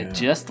Yeah. I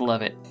just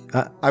love it.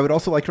 I would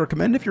also like to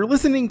recommend, if you're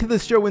listening to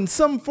this show in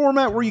some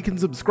format where you can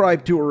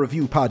subscribe to or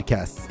review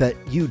podcasts, that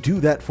you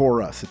do that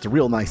for us. It's a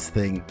real nice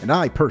thing, and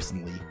I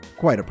personally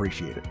quite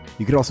appreciate it.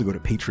 You could also go to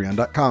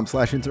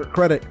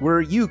patreon.com/insertcredit,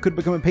 where you could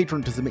become a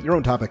patron to submit your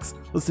own topics,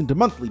 listen to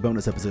monthly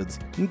bonus episodes,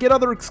 and get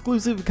other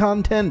exclusive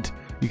content.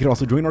 You can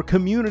also join our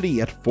community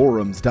at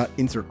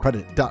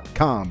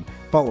forums.insertcredit.com.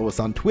 Follow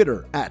us on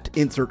Twitter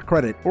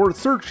 @insertcredit, or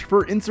search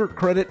for Insert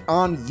Credit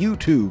on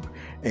YouTube.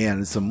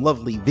 And some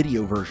lovely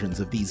video versions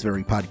of these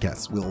very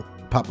podcasts will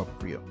pop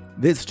up for you.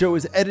 This show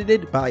is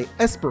edited by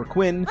Esper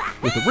Quinn,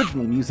 with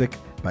original music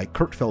by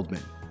Kurt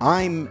Feldman.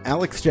 I'm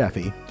Alex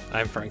Jaffe.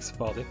 I'm Frank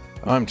Cifaldi.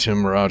 I'm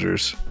Tim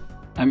Rogers.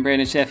 I'm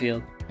Brandon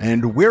Sheffield.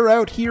 And we're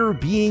out here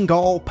being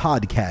all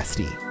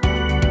podcasty.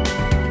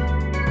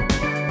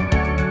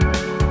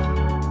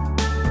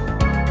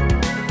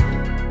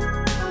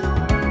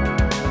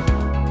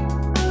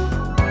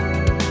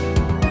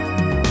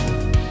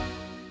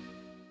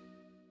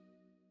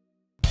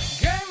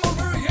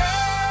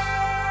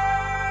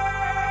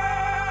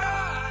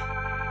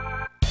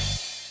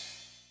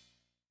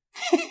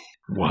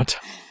 What?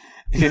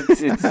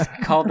 It's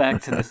call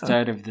back to the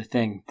start of the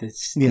thing.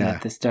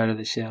 At the start of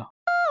the show.